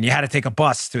 and you had to take a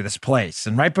bus to this place.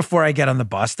 And right before I get on the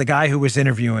bus, the guy who was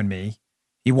interviewing me,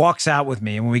 he walks out with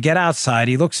me. And when we get outside,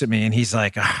 he looks at me and he's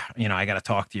like, I got to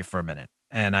talk to you for a minute.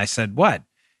 And I said, what?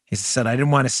 He said, I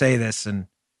didn't want to say this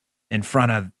in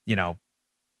front of, in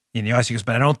the audience. He goes,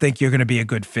 but I don't think you're going to be a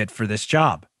good fit for this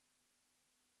job.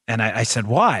 And I said,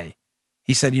 why?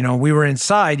 He said, we were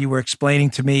inside. You were explaining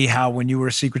to me how when you were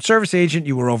a Secret Service agent,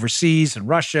 you were overseas in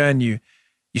Russia and you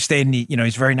stayed in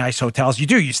these very nice hotels.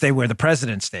 You stay where the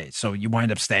president stays. So you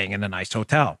wind up staying in a nice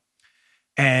hotel.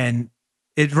 And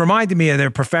it reminded me of their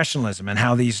professionalism and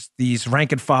how these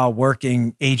rank and file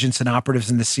working agents and operatives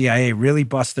in the CIA really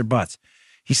bust their butts.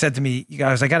 He said to me, you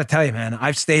guys, I got to tell you, man,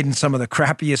 I've stayed in some of the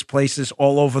crappiest places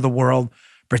all over the world,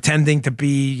 pretending to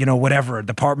be, whatever, a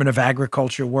Department of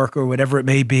Agriculture worker, whatever it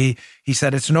may be. He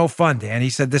said, it's no fun, Dan. He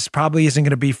said, this probably isn't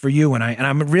going to be for you. And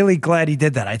I'm really glad he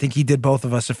did that. I think he did both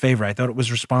of us a favor. I thought it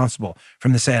was responsible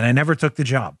from the say, and I never took the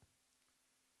job.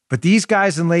 But these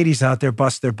guys and ladies out there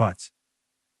bust their butts.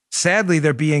 Sadly,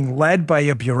 they're being led by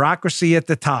a bureaucracy at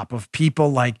the top of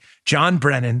people like John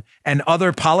Brennan and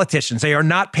other politicians. They are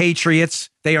not patriots.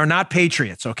 They are not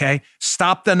patriots, okay?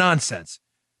 Stop the nonsense.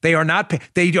 They are not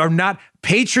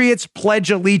patriots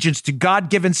pledge allegiance to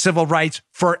God-given civil rights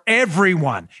for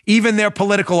everyone, even their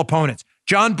political opponents.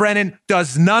 John Brennan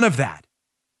does none of that.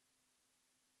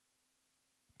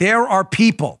 There are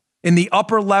people in the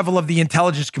upper level of the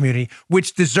intelligence community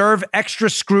which deserve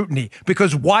extra scrutiny,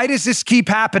 because why does this keep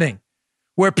happening?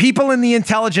 Where people in the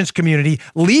intelligence community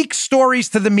leak stories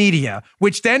to the media,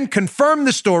 which then confirm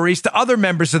the stories to other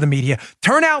members of the media,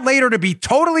 turn out later to be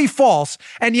totally false,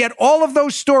 and yet all of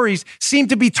those stories seem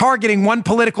to be targeting one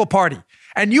political party.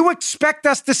 And you expect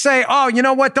us to say, oh, you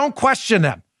know what? Don't question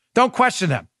them. Don't question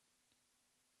them.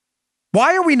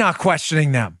 Why are we not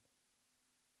questioning them?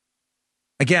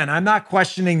 Again, I'm not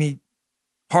questioning the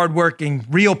hardworking,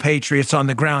 real patriots on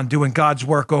the ground doing God's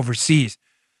work overseas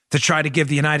to try to give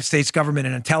the United States government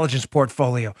an intelligence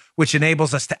portfolio, which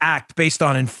enables us to act based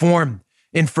on informed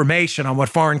information on what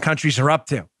foreign countries are up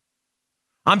to.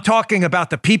 I'm talking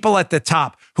about the people at the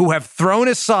top who have thrown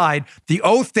aside the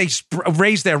oath they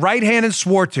raised their right hand and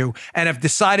swore to and have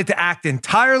decided to act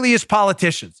entirely as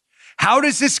politicians. How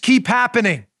does this keep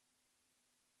happening?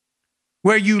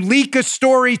 Where you leak a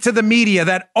story to the media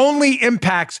that only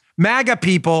impacts MAGA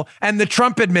people and the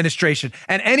Trump administration.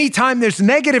 And anytime there's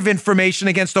negative information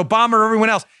against Obama or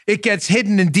everyone else, it gets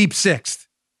hidden in deep sixth.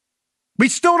 We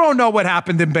still don't know what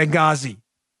happened in Benghazi.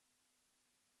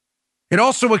 It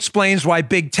also explains why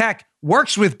big tech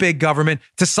works with big government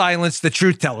to silence the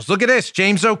truth tellers. Look at this,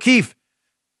 James O'Keefe.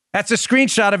 That's a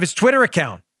screenshot of his Twitter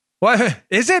account. What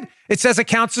is it? It says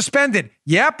account suspended.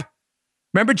 Yep.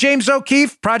 Remember James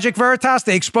O'Keefe, Project Veritas?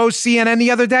 They exposed CNN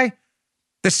the other day.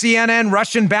 The CNN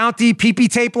Russian bounty PP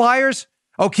tape liars.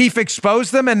 O'Keefe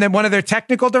exposed them, and then one of their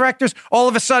technical directors, all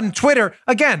of a sudden, Twitter,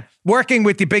 again, working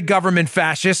with the big government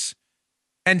fascists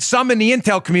and some in the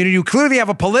intel community who clearly have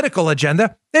a political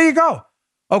agenda. There you go.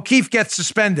 O'Keefe gets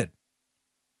suspended.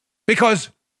 Because,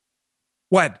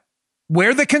 what?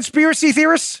 We're the conspiracy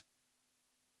theorists?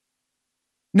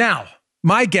 Now,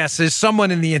 my guess is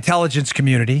someone in the intelligence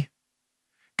community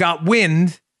got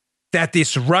wind that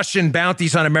this Russian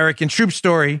bounties on American troops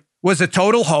story was a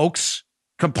total hoax,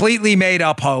 completely made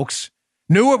up hoax,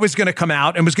 knew it was going to come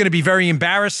out and was going to be very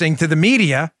embarrassing to the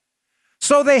media.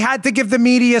 So they had to give the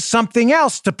media something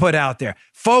else to put out there.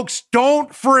 Folks,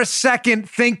 don't for a second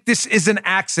think this is an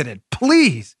accident.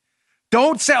 Please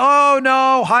don't say, oh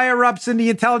no, higher ups in the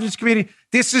intelligence community,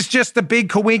 this is just a big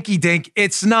coinky dink.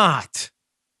 It's not.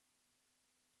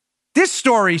 This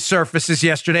story surfaces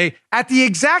yesterday at the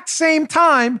exact same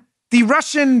time the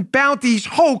Russian bounties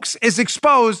hoax is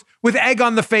exposed with egg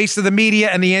on the face of the media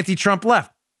and the anti-Trump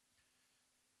left.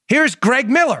 Here's Greg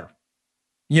Miller,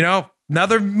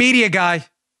 another media guy.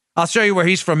 I'll show you where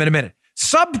he's from in a minute.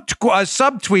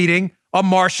 Subtweeting a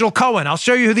Marshall Cohen. I'll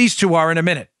show you who these two are in a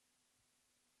minute.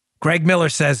 Greg Miller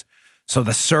says, so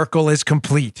the circle is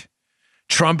complete.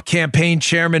 Trump campaign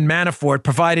chairman Manafort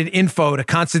provided info to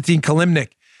Konstantin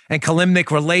Kilimnik, and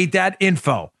Kilimnik relayed that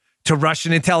info to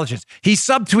Russian intelligence. He's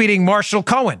subtweeting Marshall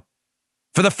Cohen.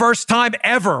 For the first time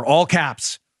ever, all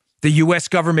caps, the U.S.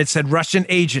 government said Russian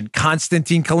agent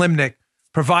Konstantin Kilimnik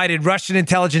provided Russian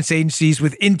intelligence agencies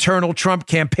with internal Trump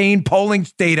campaign polling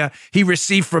data he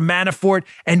received from Manafort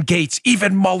and Gates.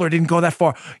 Even Mueller didn't go that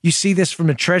far. You see this from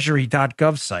the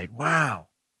treasury.gov site. Wow,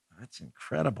 that's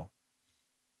incredible.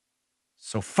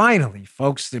 So finally,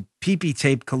 folks, the PP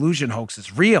tape collusion hoax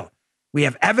is real. We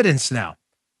have evidence now.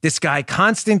 This guy,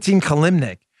 Konstantin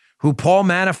Kilimnik, who Paul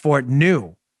Manafort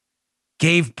knew,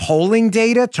 gave polling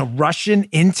data to Russian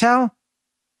intel.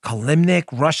 Kilimnik,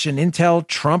 Russian intel,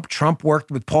 Trump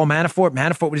worked with Paul Manafort.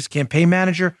 Manafort was his campaign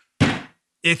manager.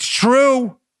 It's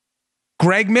true.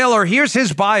 Greg Miller, here's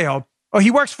his bio. Oh, he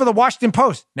works for the Washington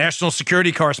Post, national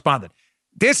security correspondent.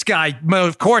 This guy,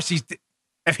 of course,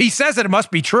 if he says it must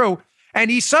be true.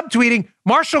 And he's subtweeting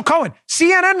Marshall Cohen,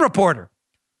 CNN reporter.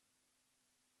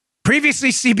 Previously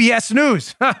CBS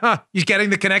News. You getting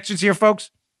the connections here,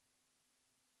 folks?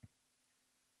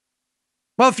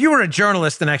 Well, if you were a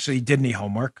journalist and actually did any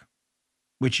homework,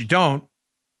 which you don't,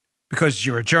 because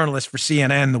you're a journalist for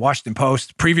CNN, the Washington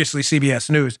Post, previously CBS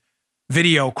News,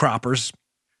 video croppers,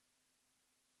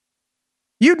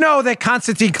 you'd know that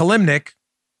Konstantin Kilimnik,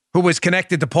 who was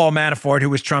connected to Paul Manafort, who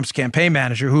was Trump's campaign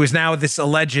manager, who is now this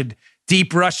alleged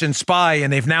deep Russian spy,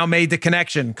 and they've now made the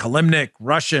connection. Kilimnik,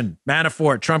 Russian,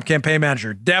 Manafort, Trump campaign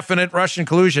manager, definite Russian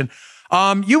collusion.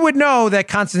 You would know that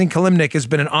Konstantin Kilimnik has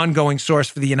been an ongoing source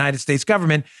for the United States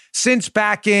government since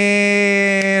back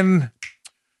in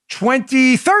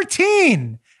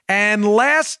 2013. And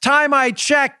last time I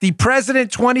checked, the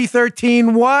president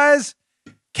 2013 was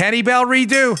Kenny Bell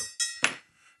redo.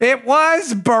 It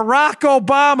was Barack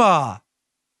Obama.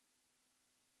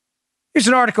 Here's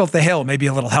an article at The Hill, maybe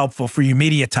a little helpful for you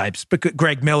media types. But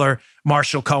Greg Miller,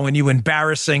 Marshall Cohen, you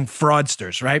embarrassing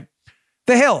fraudsters, right?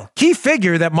 The Hill, key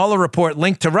figure that Mueller report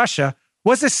linked to Russia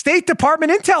was a State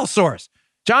Department intel source.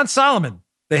 John Solomon,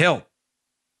 The Hill.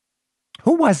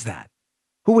 Who was that?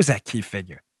 Who was that key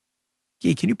figure?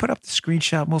 Gee, can you put up the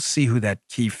screenshot? We'll see who that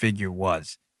key figure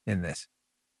was in this.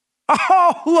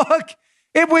 Oh, look,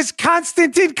 it was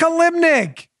Konstantin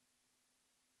Kilimnik.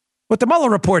 What the Mueller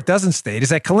report doesn't state is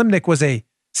that Kilimnik was a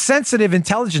sensitive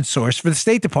intelligence source for the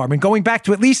State Department going back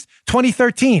to at least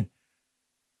 2013,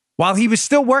 while he was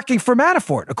still working for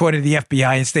Manafort, according to the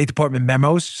FBI and State Department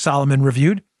memos Solomon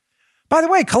reviewed. By the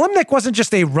way, Kilimnik wasn't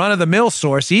just a run-of-the-mill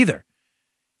source either.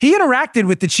 He interacted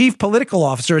with the chief political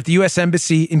officer at the U.S.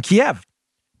 Embassy in Kiev,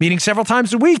 meeting several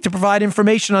times a week to provide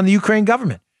information on the Ukraine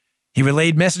government. He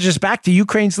relayed messages back to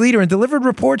Ukraine's leader and delivered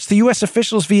reports to U.S.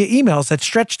 officials via emails that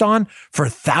stretched on for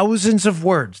thousands of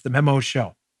words, the memos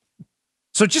show.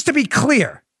 So just to be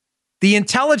clear, the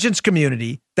intelligence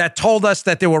community that told us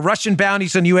that there were Russian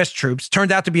bounties on U.S. troops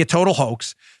turned out to be a total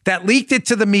hoax, that leaked it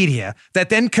to the media, that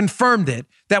then confirmed it,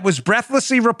 that was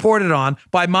breathlessly reported on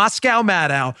by Moscow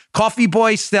Maddow, Coffee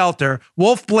Boy Stelter,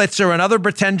 Wolf Blitzer, and other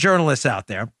pretend journalists out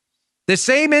there. the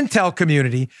same intel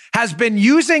community has been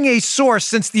using a source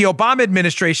since the Obama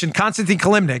administration, Konstantin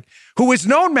Kilimnik, who has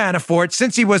known Manafort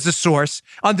since he was a source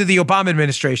under the Obama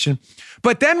administration.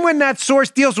 But then when that source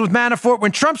deals with Manafort,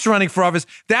 when Trump's running for office,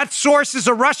 that source is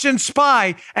a Russian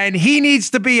spy and he needs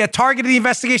to be a target of the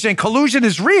investigation. And collusion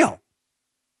is real.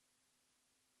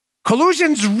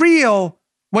 Collusion's real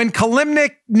when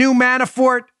Kilimnik knew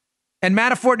Manafort and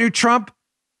Manafort knew Trump.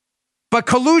 But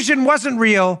collusion wasn't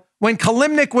real when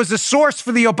Kilimnik was a source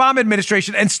for the Obama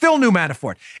administration and still knew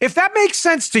Manafort. If that makes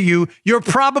sense to you, you're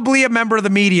probably a member of the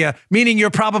media, meaning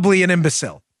you're probably an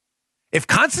imbecile. If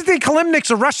Konstantin Kilimnik's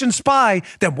a Russian spy,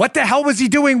 then what the hell was he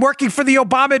doing working for the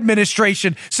Obama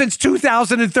administration since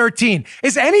 2013?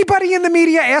 Is anybody in the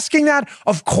media asking that?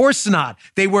 Of course not.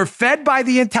 They were fed by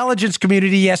the intelligence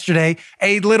community yesterday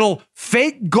a little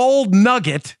fake gold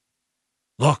nugget.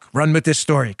 Look, run with this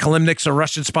story. Kilimnik's a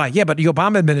Russian spy. Yeah, but the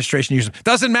Obama administration used him.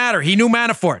 Doesn't matter. He knew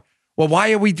Manafort. Well,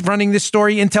 why are we running this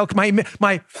story? Intel,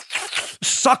 my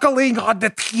suckling on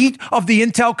the teat of the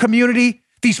intel community.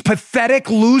 These pathetic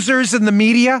losers in the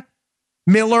media.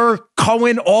 Miller,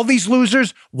 Cohen, all these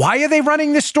losers. Why are they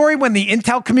running this story when the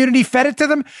intel community fed it to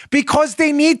them? Because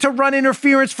they need to run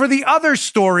interference for the other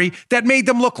story that made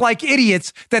them look like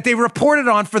idiots that they reported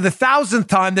on for the 1,000th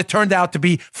time that turned out to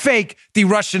be fake, the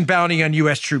Russian bounty on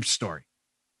U.S. troops story.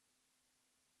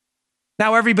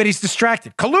 Now everybody's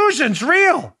distracted. Collusion's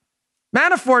real.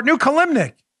 Manafort knew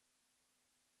Kilimnik.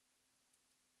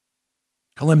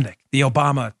 Kilimnik, the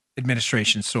Obama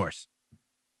administration source.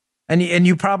 And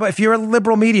you probably, if you're a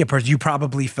liberal media person, you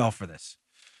probably fell for this.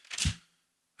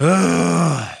 All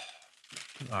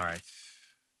right.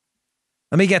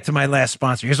 Let me get to my last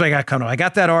sponsor. Here's what I got coming up. I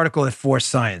got that article at Force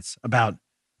Science about,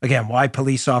 again, why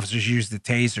police officers use the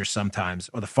taser sometimes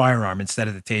or the firearm instead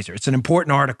of the taser. It's an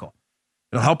important article.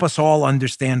 It'll help us all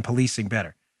understand policing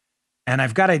better. And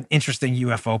I've got an interesting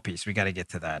UFO piece. We got to get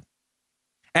to that.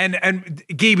 And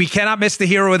Guy, we cannot miss the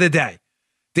hero of the day.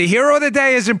 The hero of the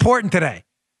day is important today.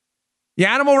 The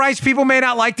animal rights people may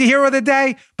not like the hero of the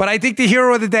day, but I think the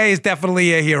hero of the day is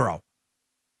definitely a hero.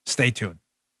 Stay tuned.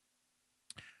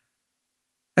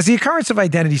 As the occurrence of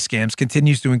identity scams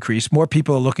continues to increase, more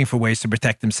people are looking for ways to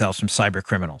protect themselves from cyber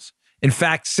criminals. In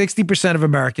fact, 60% of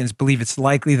Americans believe it's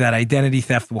likely that identity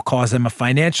theft will cause them a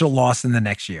financial loss in the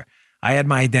next year. I had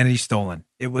my identity stolen.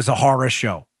 It was a horror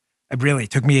show. It really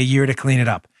took me a year to clean it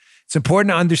up. It's important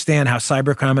to understand how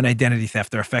cybercrime and identity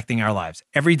theft are affecting our lives.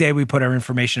 Every day we put our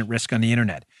information at risk on the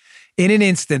internet. In an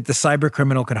instant, the cyber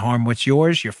criminal can harm what's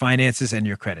yours, your finances, and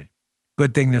your credit.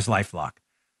 Good thing there's LifeLock.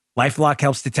 LifeLock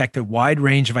helps detect a wide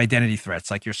range of identity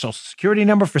threats, like your social security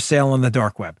number for sale on the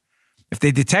dark web. If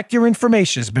they detect your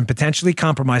information has been potentially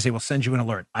compromised, they will send you an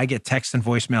alert. I get texts and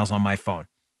voicemails on my phone.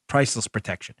 Priceless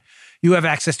protection. You have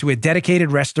access to a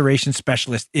dedicated restoration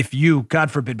specialist if you, God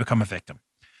forbid, become a victim.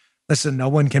 Listen, no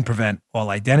one can prevent all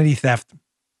identity theft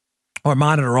or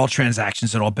monitor all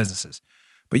transactions at all businesses.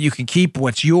 But you can keep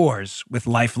what's yours with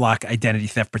LifeLock Identity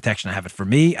Theft Protection. I have it for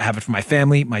me. I have it for my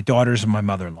family, my daughters, and my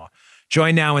mother-in-law.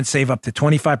 Join now and save up to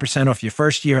 25% off your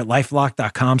first year at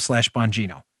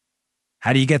LifeLock.com/Bongino.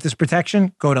 How do you get this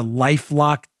protection? Go to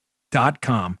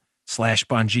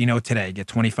LifeLock.com/Bongino today. Get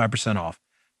 25% off.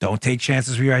 Don't take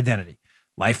chances with your identity.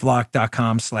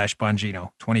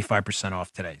 LifeLock.com/Bongino. 25%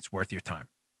 off today. It's worth your time.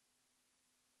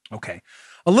 Okay.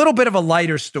 A little bit of a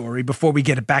lighter story before we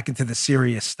get back into the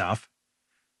serious stuff.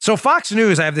 So Fox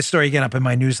News, I have this story again up in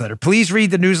my newsletter. Please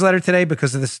read the newsletter today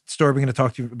because of this story we're going to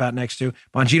talk to you about next too.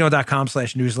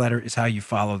 Bongino.com/newsletter is how you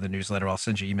follow the newsletter. I'll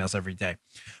send you emails every day.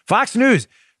 Fox News,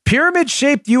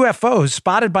 pyramid-shaped UFOs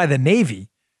spotted by the Navy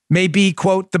may be,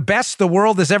 quote, the best the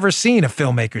world has ever seen, a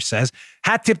filmmaker says.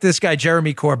 Hat tip to this guy,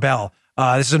 Jeremy Corbell.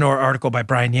 This is an article by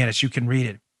Brian Yanis. You can read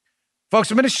it. Folks,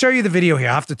 I'm going to show you the video here.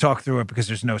 I have to talk through it because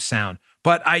there's no sound.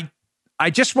 But I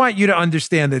just want you to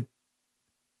understand that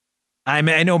I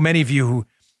know many of you who,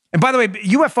 and by the way,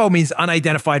 UFO means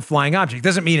unidentified flying object. It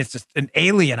doesn't mean it's just an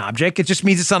alien object. It just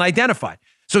means it's unidentified.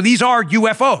 So these are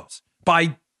UFOs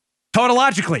by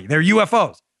tautologically. They're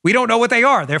UFOs. We don't know what they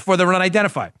are. Therefore, they're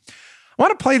unidentified. I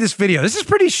want to play this video. This is a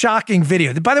pretty shocking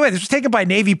video. By the way, this was taken by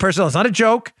Navy personnel. It's not a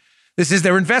joke.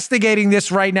 They're investigating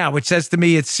this right now, which says to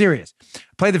me it's serious.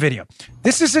 Play the video.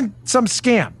 This isn't some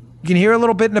scam. You can hear a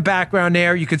little bit in the background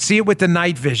there. You can see it with the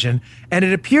night vision, and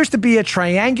it appears to be a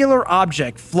triangular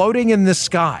object floating in the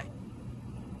sky.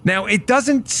 Now, it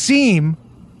doesn't seem,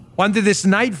 under this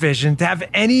night vision, to have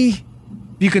any,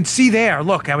 you can see there,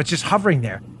 look, I was just hovering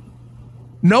there.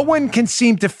 No one can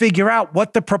seem to figure out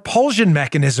what the propulsion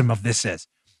mechanism of this is.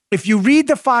 If you read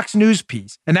the Fox News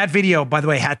piece, and that video, by the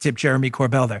way, hat tip Jeremy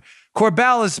Corbell there.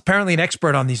 Corbell is apparently an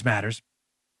expert on these matters.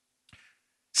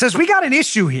 says we got an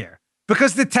issue here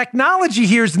because the technology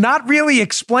here is not really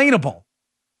explainable.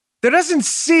 There doesn't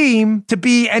seem to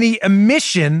be any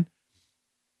emission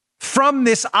from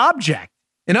this object.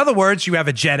 In other words, you have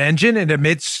a jet engine and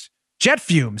emits jet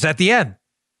fumes at the end.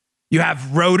 You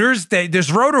have rotors,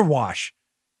 there's rotor wash.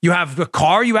 You have a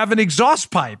car, you have an exhaust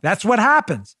pipe. That's what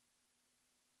happens.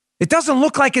 It doesn't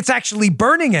look like it's actually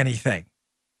burning anything.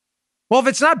 Well, if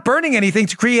it's not burning anything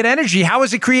to create energy, how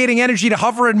is it creating energy to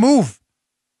hover and move?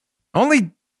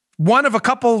 Only one of a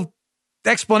couple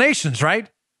explanations, right?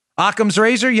 Occam's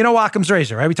razor, you know Occam's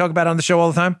razor, right? We talk about it on the show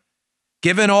all the time.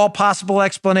 Given all possible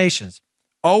explanations,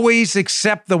 always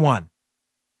accept the one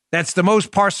that's the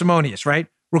most parsimonious, right?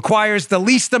 Requires the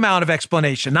least amount of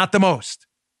explanation, not the most.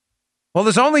 Well,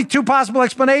 there's only two possible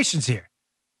explanations here.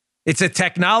 It's a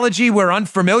technology we're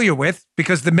unfamiliar with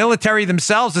because the military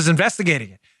themselves is investigating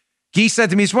it. Guy said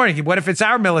to me this morning, what if it's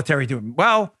our military doing it?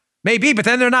 Well, maybe, but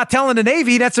then they're not telling the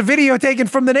Navy. That's a video taken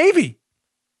from the Navy.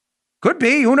 Could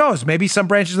be. Who knows? Maybe some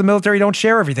branches of the military don't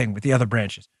share everything with the other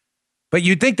branches. But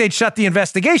you'd think they'd shut the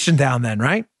investigation down then,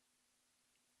 right?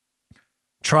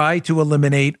 Try to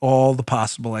eliminate all the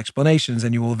possible explanations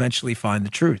and you will eventually find the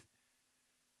truth.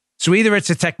 So either it's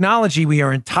a technology we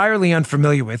are entirely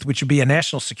unfamiliar with, which would be a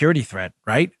national security threat,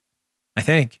 right? I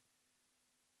think.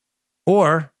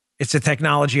 Or it's a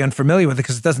technology unfamiliar with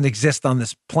because it doesn't exist on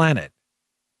this planet.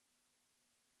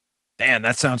 Damn,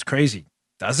 that sounds crazy.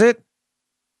 Does it?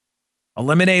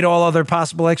 Eliminate all other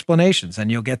possible explanations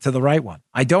and you'll get to the right one.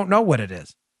 I don't know what it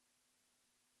is.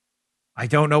 I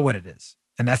don't know what it is.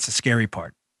 And that's the scary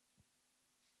part.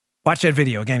 Watch that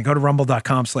video. Again, go to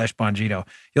rumble.com/Bongino.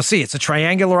 You'll see it's a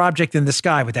triangular object in the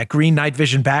sky with that green night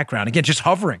vision background. Again, just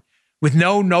hovering with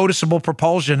no noticeable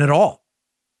propulsion at all.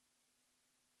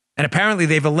 And apparently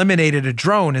they've eliminated a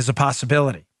drone as a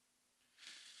possibility.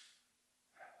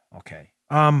 Okay.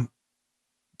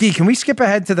 Dee, can we skip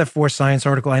ahead to the Force Science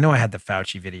article? I know I had the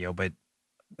Fauci video, but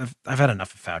I've had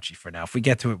enough of Fauci for now. If we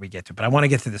get to it, we get to it. But I want to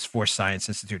get to this Force Science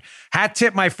Institute. Hat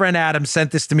tip, my friend Adam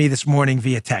sent this to me this morning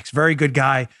via text. Very good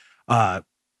guy.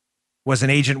 Was an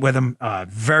agent with him.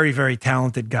 Very, very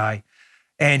talented guy.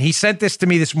 And he sent this to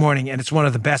me this morning, and it's one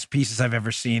of the best pieces I've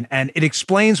ever seen. And it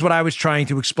explains what I was trying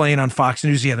to explain on Fox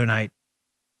News the other night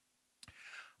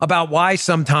about why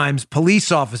sometimes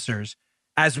police officers,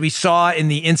 as we saw in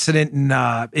the incident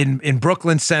in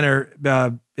Brooklyn Center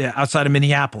outside of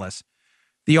Minneapolis,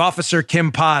 the officer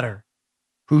Kim Potter,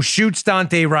 who shoots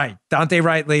Dante Wright. Dante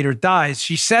Wright later dies.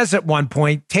 She says at one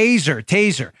point, taser,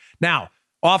 taser. Now,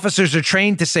 officers are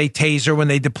trained to say taser when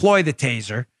they deploy the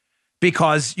taser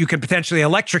because you can potentially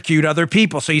electrocute other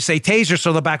people. So you say taser,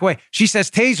 so they'll back away. She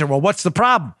says taser. Well, what's the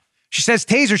problem? She says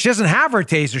taser. She doesn't have her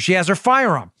taser. She has her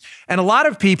firearm. And a lot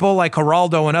of people like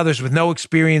Geraldo and others with no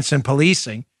experience in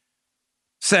policing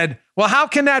said, well, how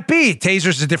can that be?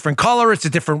 Taser's a different color. It's a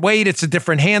different weight. It's a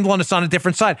different handle and it's on a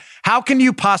different side. How can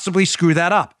you possibly screw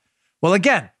that up? Well,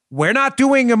 again, we're not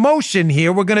doing emotion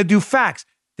here. We're going to do facts.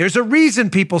 There's a reason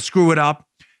people screw it up,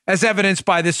 as evidenced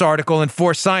by this article in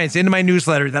Force Science in my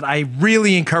newsletter that I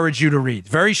really encourage you to read.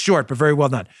 Very short, but very well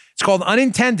done. It's called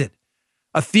Unintended,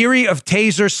 a theory of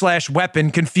taser/weapon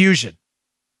confusion.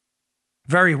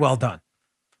 Very well done.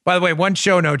 By the way, one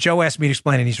show note, Joe asked me to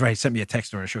explain, and he's right. He sent me a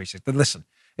text on a show. He said, listen,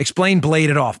 explain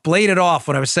bladed off. Bladed off,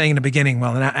 what I was saying in the beginning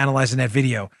while analyzing that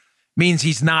video, means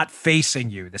he's not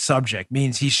facing you, the subject,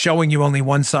 means he's showing you only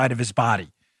one side of his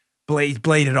body.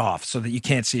 Bladed off so that you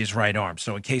can't see his right arm.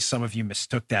 So in case some of you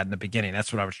mistook that in the beginning,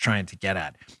 that's what I was trying to get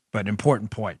at. But an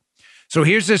important point. So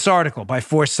here's this article by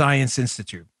Force Science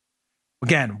Institute.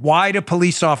 Again, why do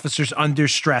police officers under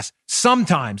stress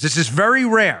sometimes, this is very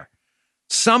rare,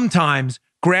 sometimes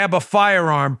grab a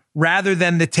firearm rather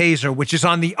than the taser, which is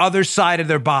on the other side of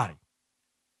their body?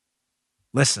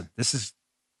 Listen, this is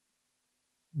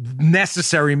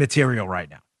necessary material right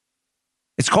now.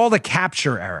 It's called a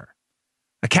capture error.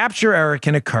 A capture error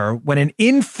can occur when an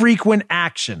infrequent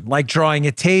action, like drawing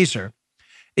a taser,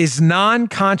 is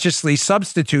non-consciously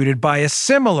substituted by a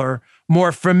similar,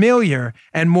 more familiar,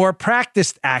 and more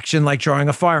practiced action like drawing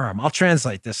a firearm. I'll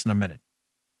translate this in a minute.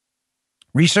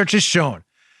 Research has shown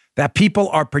that people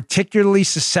are particularly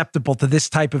susceptible to this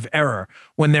type of error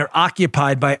when they're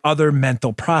occupied by other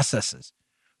mental processes.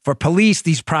 For police,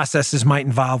 these processes might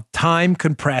involve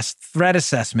time-compressed threat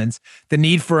assessments, the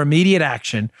need for immediate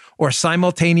action, or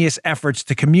simultaneous efforts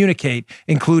to communicate,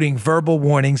 including verbal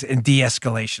warnings and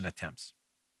de-escalation attempts.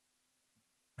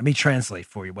 Let me translate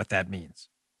for you what that means.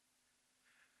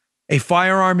 A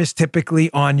firearm is typically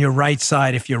on your right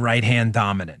side if you're right-hand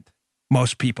dominant.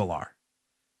 Most people are.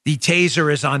 The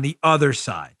taser is on the other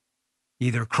side,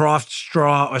 either crossed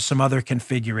straw or some other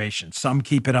configuration. Some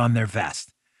keep it on their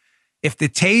vest. If the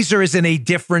taser is in a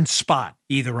different spot,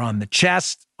 either on the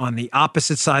chest, on the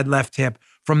opposite side left hip,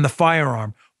 from the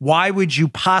firearm, why would you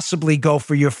possibly go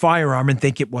for your firearm and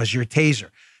think it was your taser?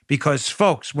 Because,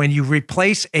 folks, when you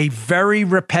replace a very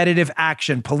repetitive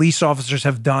action police officers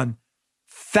have done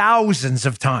thousands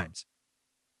of times,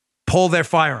 pull their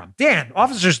firearm. Dan,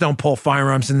 officers don't pull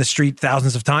firearms in the street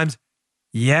thousands of times.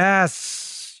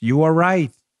 Yes, you are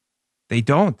right. They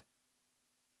don't.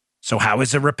 So how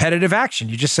is it repetitive action?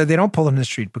 You just said they don't pull it in the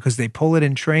street because they pull it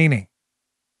in training.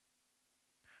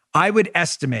 I would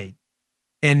estimate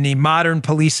in the modern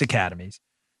police academies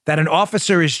that an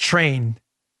officer is trained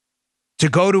to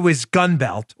go to his gun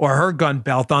belt or her gun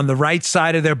belt on the right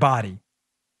side of their body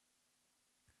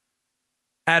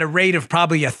at a rate of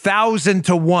probably 1,000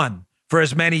 to 1 for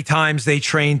as many times they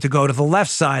train to go to the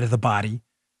left side of the body,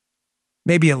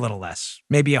 maybe a little less,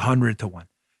 maybe 100 to 1,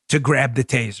 to grab the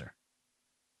taser.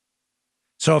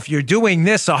 So if you're doing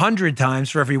this 100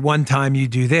 times for every one time you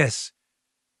do this,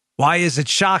 why is it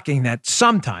shocking that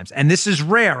sometimes, and this is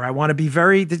rare, I want to be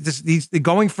very,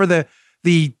 going for the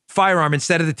firearm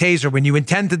instead of the taser when you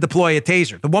intend to deploy a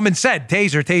taser. The woman said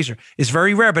taser is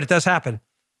very rare, but it does happen.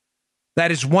 That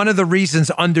is one of the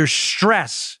reasons under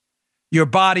stress, your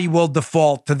body will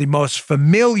default to the most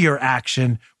familiar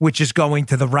action, which is going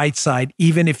to the right side,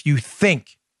 even if you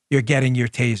think you're getting your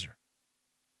taser.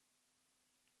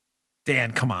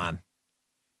 Dan, come on.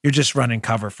 You're just running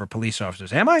cover for police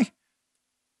officers. Am I?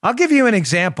 I'll give you an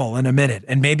example in a minute,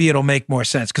 and maybe it'll make more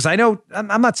sense. Because I know,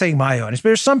 I'm not saying my audience, but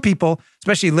there's some people,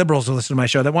 especially liberals who listen to my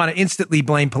show, that want to instantly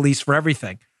blame police for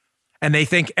everything. And they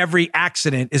think every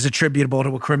accident is attributable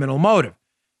to a criminal motive.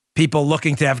 People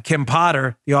looking to have Kim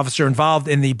Potter, the officer involved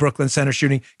in the Brooklyn Center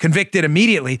shooting, convicted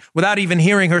immediately without even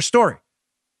hearing her story.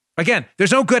 Again,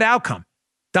 there's no good outcome.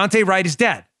 Daunte Wright is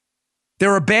dead.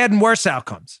 There are bad and worse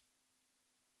outcomes.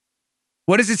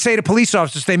 What does it say to police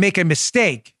officers if they make a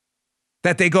mistake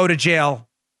that they go to jail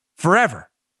forever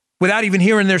without even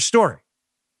hearing their story?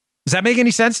 Does that make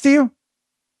any sense to you?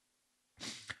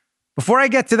 Before I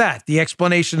get to that, the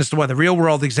explanation as to why, the real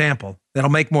world example that'll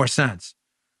make more sense,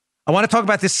 I want to talk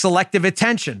about this selective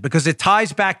attention because it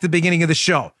ties back to the beginning of the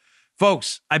show.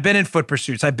 Folks, I've been in foot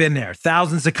pursuits. I've been there.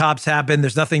 Thousands of cops have been.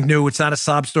 There's nothing new. It's not a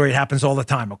sob story. It happens all the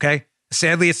time, okay?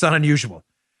 Sadly, it's not unusual.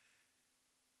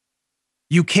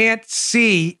 You can't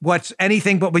see what's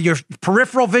anything but when your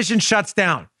peripheral vision shuts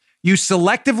down. You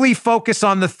selectively focus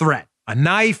on the threat, a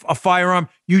knife, a firearm.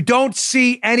 You don't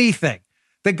see anything.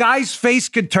 The guy's face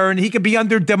could turn. He could be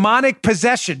under demonic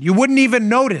possession. You wouldn't even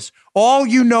notice. All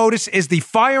you notice is the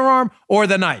firearm or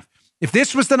the knife. If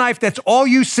this was the knife, that's all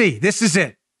you see. This is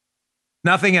it.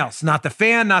 Nothing else. Not the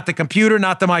fan, not the computer,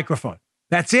 not the microphone.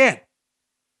 That's it.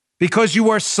 Because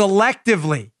you are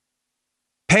selectively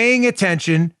paying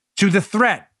attention to the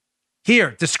threat.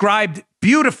 Here, described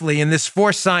beautifully in this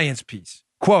Force Science piece.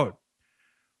 Quote,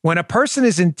 when a person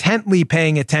is intently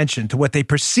paying attention to what they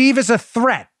perceive as a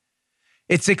threat,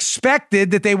 it's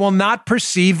expected that they will not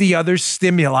perceive the other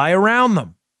stimuli around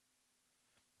them.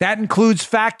 That includes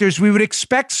factors we would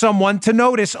expect someone to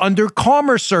notice under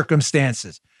calmer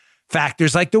circumstances.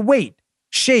 Factors like the weight,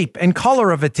 shape, and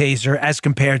color of a taser as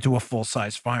compared to a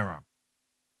full-size firearm.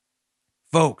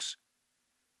 Folks,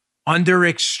 under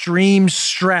extreme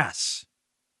stress,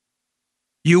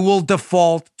 you will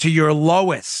default to your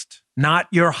lowest, not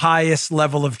your highest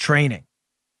level of training.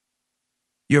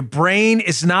 Your brain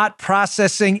is not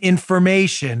processing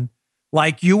information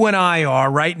like you and I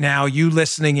are right now, you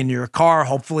listening in your car,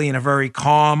 hopefully in a very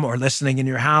calm, or listening in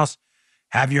your house.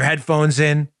 Have your headphones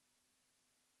in.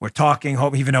 We're talking,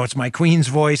 even though it's my Queen's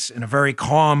voice, in a very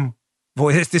calm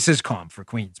voice. This is calm for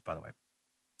Queens, by the way.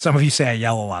 Some of you say I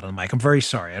yell a lot on the mic. I'm very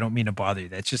sorry. I don't mean to bother you.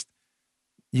 That's just,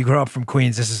 you grow up from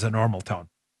Queens. This is a normal tone.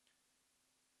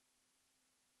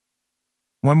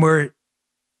 When we're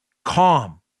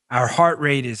calm, our heart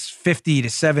rate is 50 to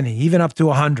 70, even up to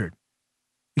 100.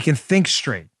 We can think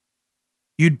straight.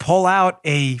 You'd pull out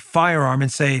a firearm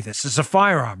and say, this is a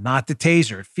firearm, not the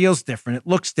taser. It feels different. It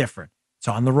looks different. It's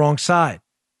on the wrong side.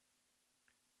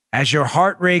 As your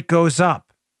heart rate goes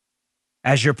up,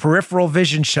 as your peripheral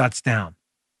vision shuts down,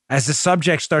 as the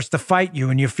subject starts to fight you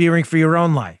and you're fearing for your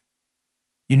own life,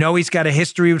 you know he's got a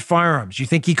history with firearms. You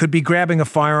think he could be grabbing a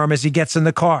firearm as he gets in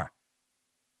the car.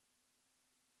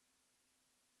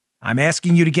 I'm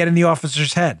asking you to get in the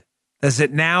officer's head. Does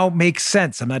it now make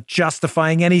sense? I'm not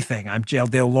justifying anything.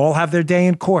 They'll all have their day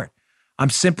in court. I'm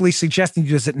simply suggesting to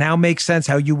you, does it now make sense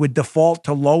how you would default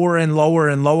to lower and lower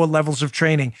and lower levels of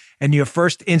training, and your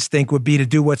first instinct would be to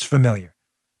do what's familiar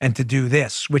and to do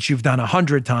this, which you've done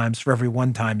 100 times for every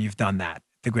one time you've done that,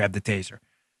 to grab the taser.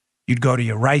 You'd go to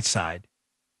your right side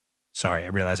Sorry, I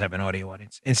realize I have an audio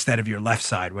audience. Instead of your left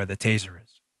side where the taser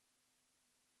is.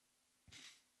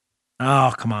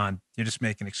 Oh, come on. You're just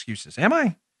making excuses. Am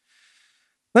I?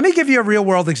 Let me give you a real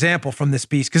world example from this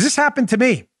piece, because this happened to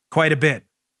me quite a bit.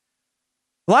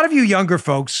 A lot of you younger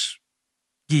folks,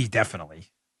 Guy,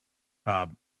 definitely.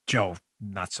 Joe,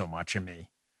 not so much, and me.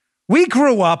 We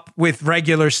grew up with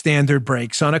regular standard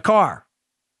brakes on a car.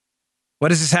 What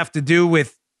does this have to do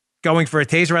with going for a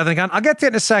taser rather than a gun? I'll get to it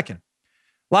in a second.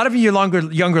 A lot of you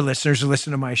younger listeners who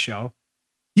listen to my show,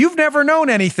 you've never known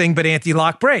anything but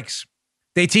anti-lock brakes.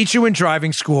 They teach you in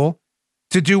driving school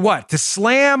to do what? To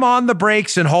slam on the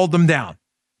brakes and hold them down,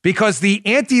 because the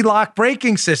anti-lock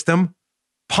braking system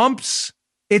pumps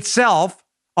itself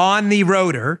on the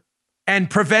rotor and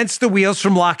prevents the wheels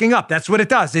from locking up. That's what it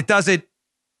does. It does it,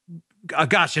 in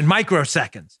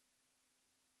microseconds.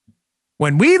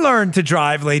 When we learned to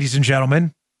drive, ladies and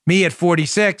gentlemen, me at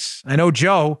 46, I know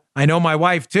Joe, I know my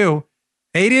wife too,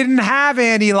 they didn't have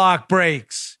anti-lock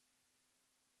brakes.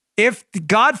 If,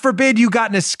 God forbid, you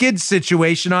got in a skid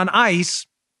situation on ice,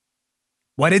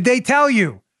 what did they tell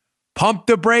you? Pump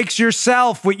the brakes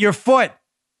yourself with your foot,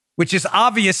 which is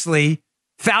obviously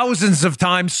thousands of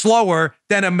times slower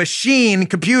than a machine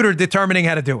computer determining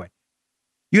how to do it.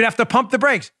 You'd have to pump the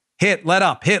brakes. Hit, let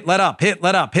up, hit, let up, hit,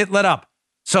 let up, hit, let up,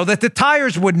 so that the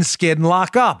tires wouldn't skid and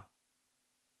lock up.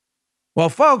 Well,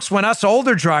 folks, when us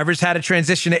older drivers had to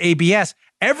transition to ABS,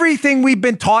 everything we've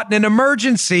been taught in an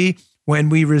emergency, when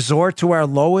we resort to our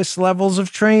lowest levels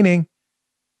of training,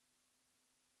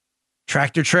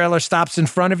 tractor trailer stops in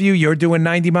front of you, you're doing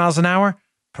 90 miles an hour,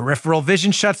 peripheral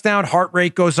vision shuts down, heart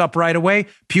rate goes up right away,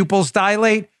 pupils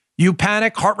dilate, you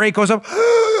panic, heart rate goes up.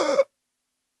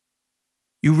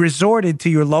 You resorted to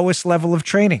your lowest level of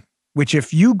training, which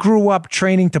if you grew up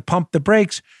training to pump the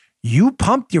brakes, you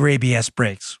pumped your ABS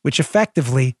brakes, which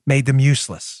effectively made them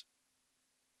useless.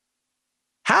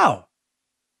 How?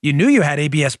 You knew you had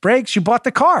ABS brakes. You bought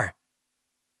the car.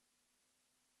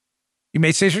 You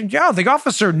may say, yeah, the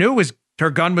officer knew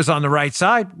her gun was on the right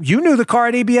side. You knew the car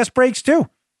had ABS brakes too.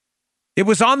 It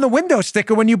was on the window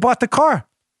sticker when you bought the car.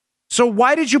 So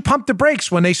why did you pump the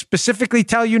brakes when they specifically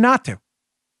tell you not to?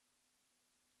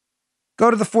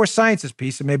 Go to the Force Sciences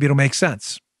piece and maybe it'll make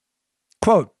sense.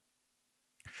 Quote,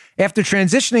 after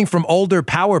transitioning from older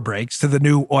power brakes to the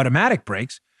new automatic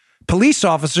brakes, police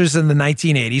officers in the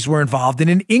 1980s were involved in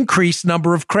an increased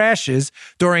number of crashes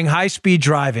during high-speed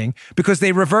driving because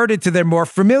they reverted to their more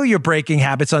familiar braking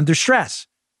habits under stress,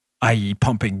 i.e.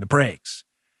 pumping the brakes.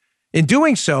 In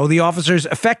doing so, the officers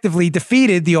effectively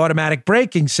defeated the automatic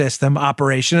braking system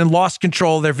operation and lost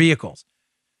control of their vehicles.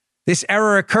 This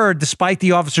error occurred despite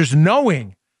the officers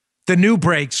knowing the new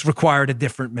brakes required a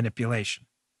different manipulation.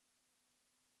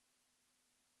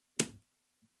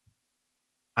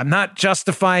 I'm not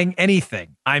justifying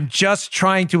anything. I'm just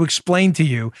trying to explain to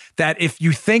you that if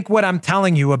you think what I'm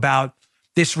telling you about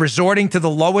this resorting to the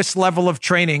lowest level of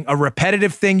training, a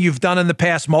repetitive thing you've done in the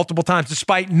past multiple times,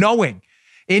 despite knowing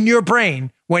in your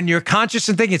brain when you're conscious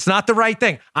and thinking it's not the right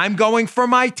thing. I'm going for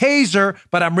my taser,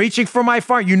 but I'm reaching for my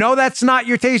firearm. You know that's not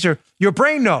your taser. Your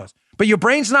brain knows, but your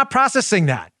brain's not processing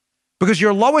that. Because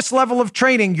your lowest level of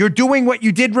training, you're doing what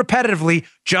you did repetitively,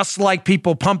 just like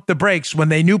people pumped the brakes when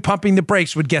they knew pumping the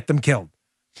brakes would get them killed.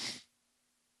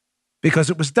 Because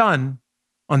it was done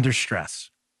under stress.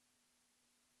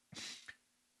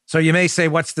 So you may say,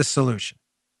 what's the solution?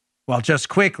 Well, just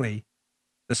quickly,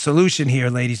 the solution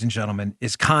here, ladies and gentlemen,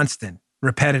 is constant,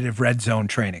 repetitive red zone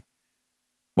training.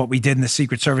 What we did in the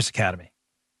Secret Service Academy.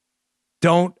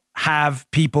 Don't have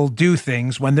people do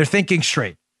things when they're thinking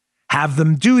straight. Have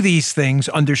them do these things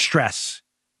under stress.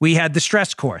 We had the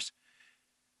stress course.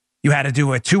 You had to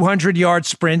do a 200-yard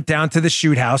sprint down to the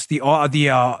shoot house.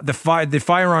 The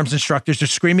firearms instructors are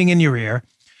screaming in your ear.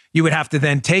 You would have to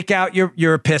then take out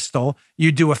your pistol.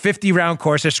 You do a 50-round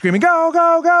course. They're screaming, go,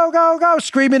 go, go, go, go,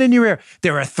 screaming in your ear.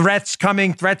 There are threats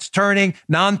coming, threats turning,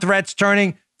 non-threats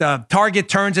turning. The target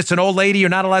turns. It's an old lady. You're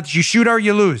not allowed to. You shoot her,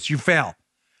 you lose. You fail.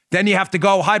 Then you have to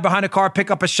go hide behind a car,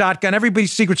 pick up a shotgun.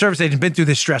 Everybody's Secret Service agent has been through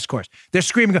this stress course. They're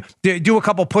screaming, do a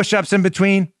couple push-ups in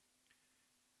between.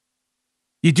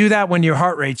 You do that when your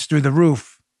heart rate's through the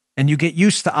roof and you get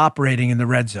used to operating in the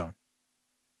red zone.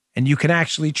 And you can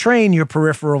actually train your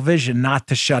peripheral vision not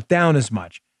to shut down as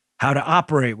much, how to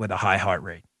operate with a high heart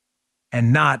rate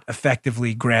and not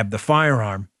effectively grab the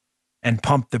firearm and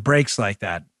pump the brakes like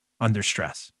that under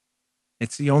stress.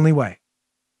 It's the only way.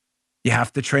 You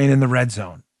have to train in the red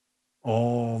zone.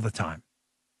 All the time.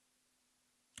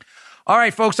 All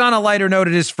right, folks, on a lighter note,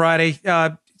 it is Friday.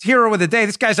 Hero of the day.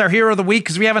 This guy's our hero of the week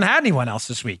because we haven't had anyone else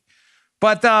this week.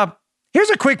 But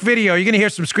here's a quick video. You're going to hear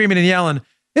some screaming and yelling.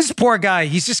 This poor guy,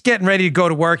 he's just getting ready to go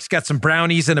to work. He's got some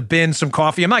brownies in a bin, some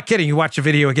coffee. I'm not kidding. You watch the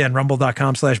video again,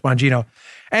 rumble.com/Bongino.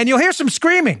 And you'll hear some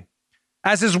screaming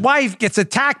as his wife gets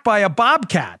attacked by a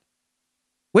bobcat.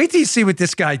 Wait till you see what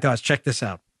this guy does. Check this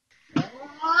out.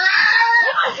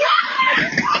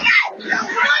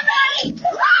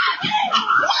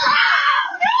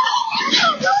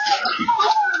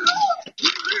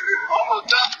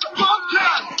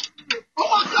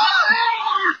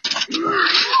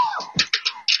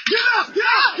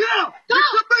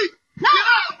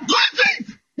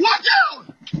 Watch out!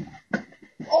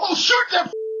 Oh, shoot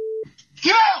that!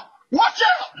 Get out! Watch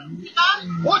out!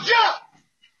 Watch out!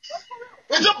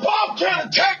 It's a bobcat!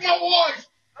 Attack my wife!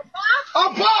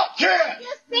 A bobcat!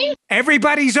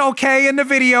 Everybody's okay in the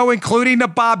video, including the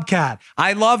bobcat.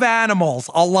 I love animals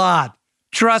a lot.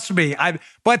 Trust me.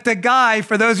 But the guy,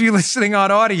 for those of you listening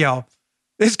on audio,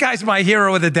 this guy's my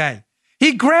hero of the day.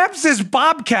 He grabs this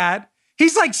bobcat.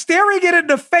 He's like staring it in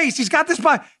the face. He's got this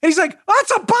and he's like, oh,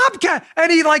 it's a bobcat.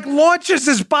 And he like launches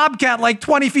this bobcat like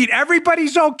 20 feet.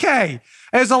 Everybody's okay.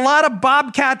 There's a lot of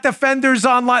bobcat defenders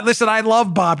online. Listen, I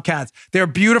love bobcats. They're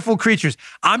beautiful creatures.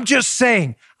 I'm just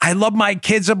saying, I love my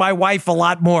kids and my wife a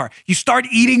lot more. You start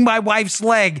eating my wife's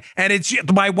leg and it's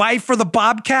my wife or the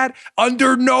bobcat,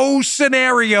 under no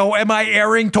scenario am I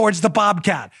erring towards the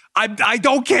bobcat. I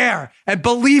don't care. And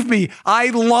believe me,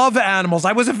 I love animals.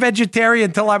 I was a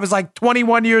vegetarian until I was like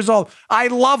 21 years old. I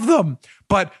love them.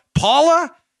 But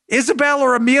Paula, Isabel,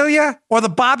 or Amelia, or the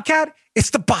bobcat, it's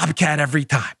the bobcat every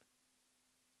time.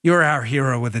 You're our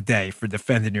hero of the day for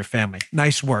defending your family.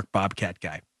 Nice work, bobcat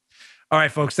guy. All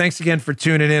right, folks, thanks again for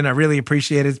tuning in. I really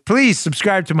appreciate it. Please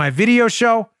subscribe to my video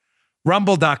show,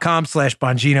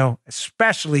 rumble.com/Bongino,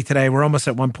 especially today. We're almost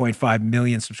at 1.5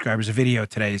 million subscribers. A video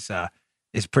today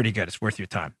is pretty good. It's worth your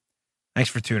time. Thanks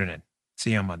for tuning in.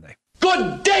 See you on Monday.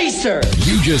 Good day, sir.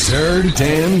 You just heard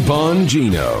Dan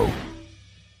Bongino.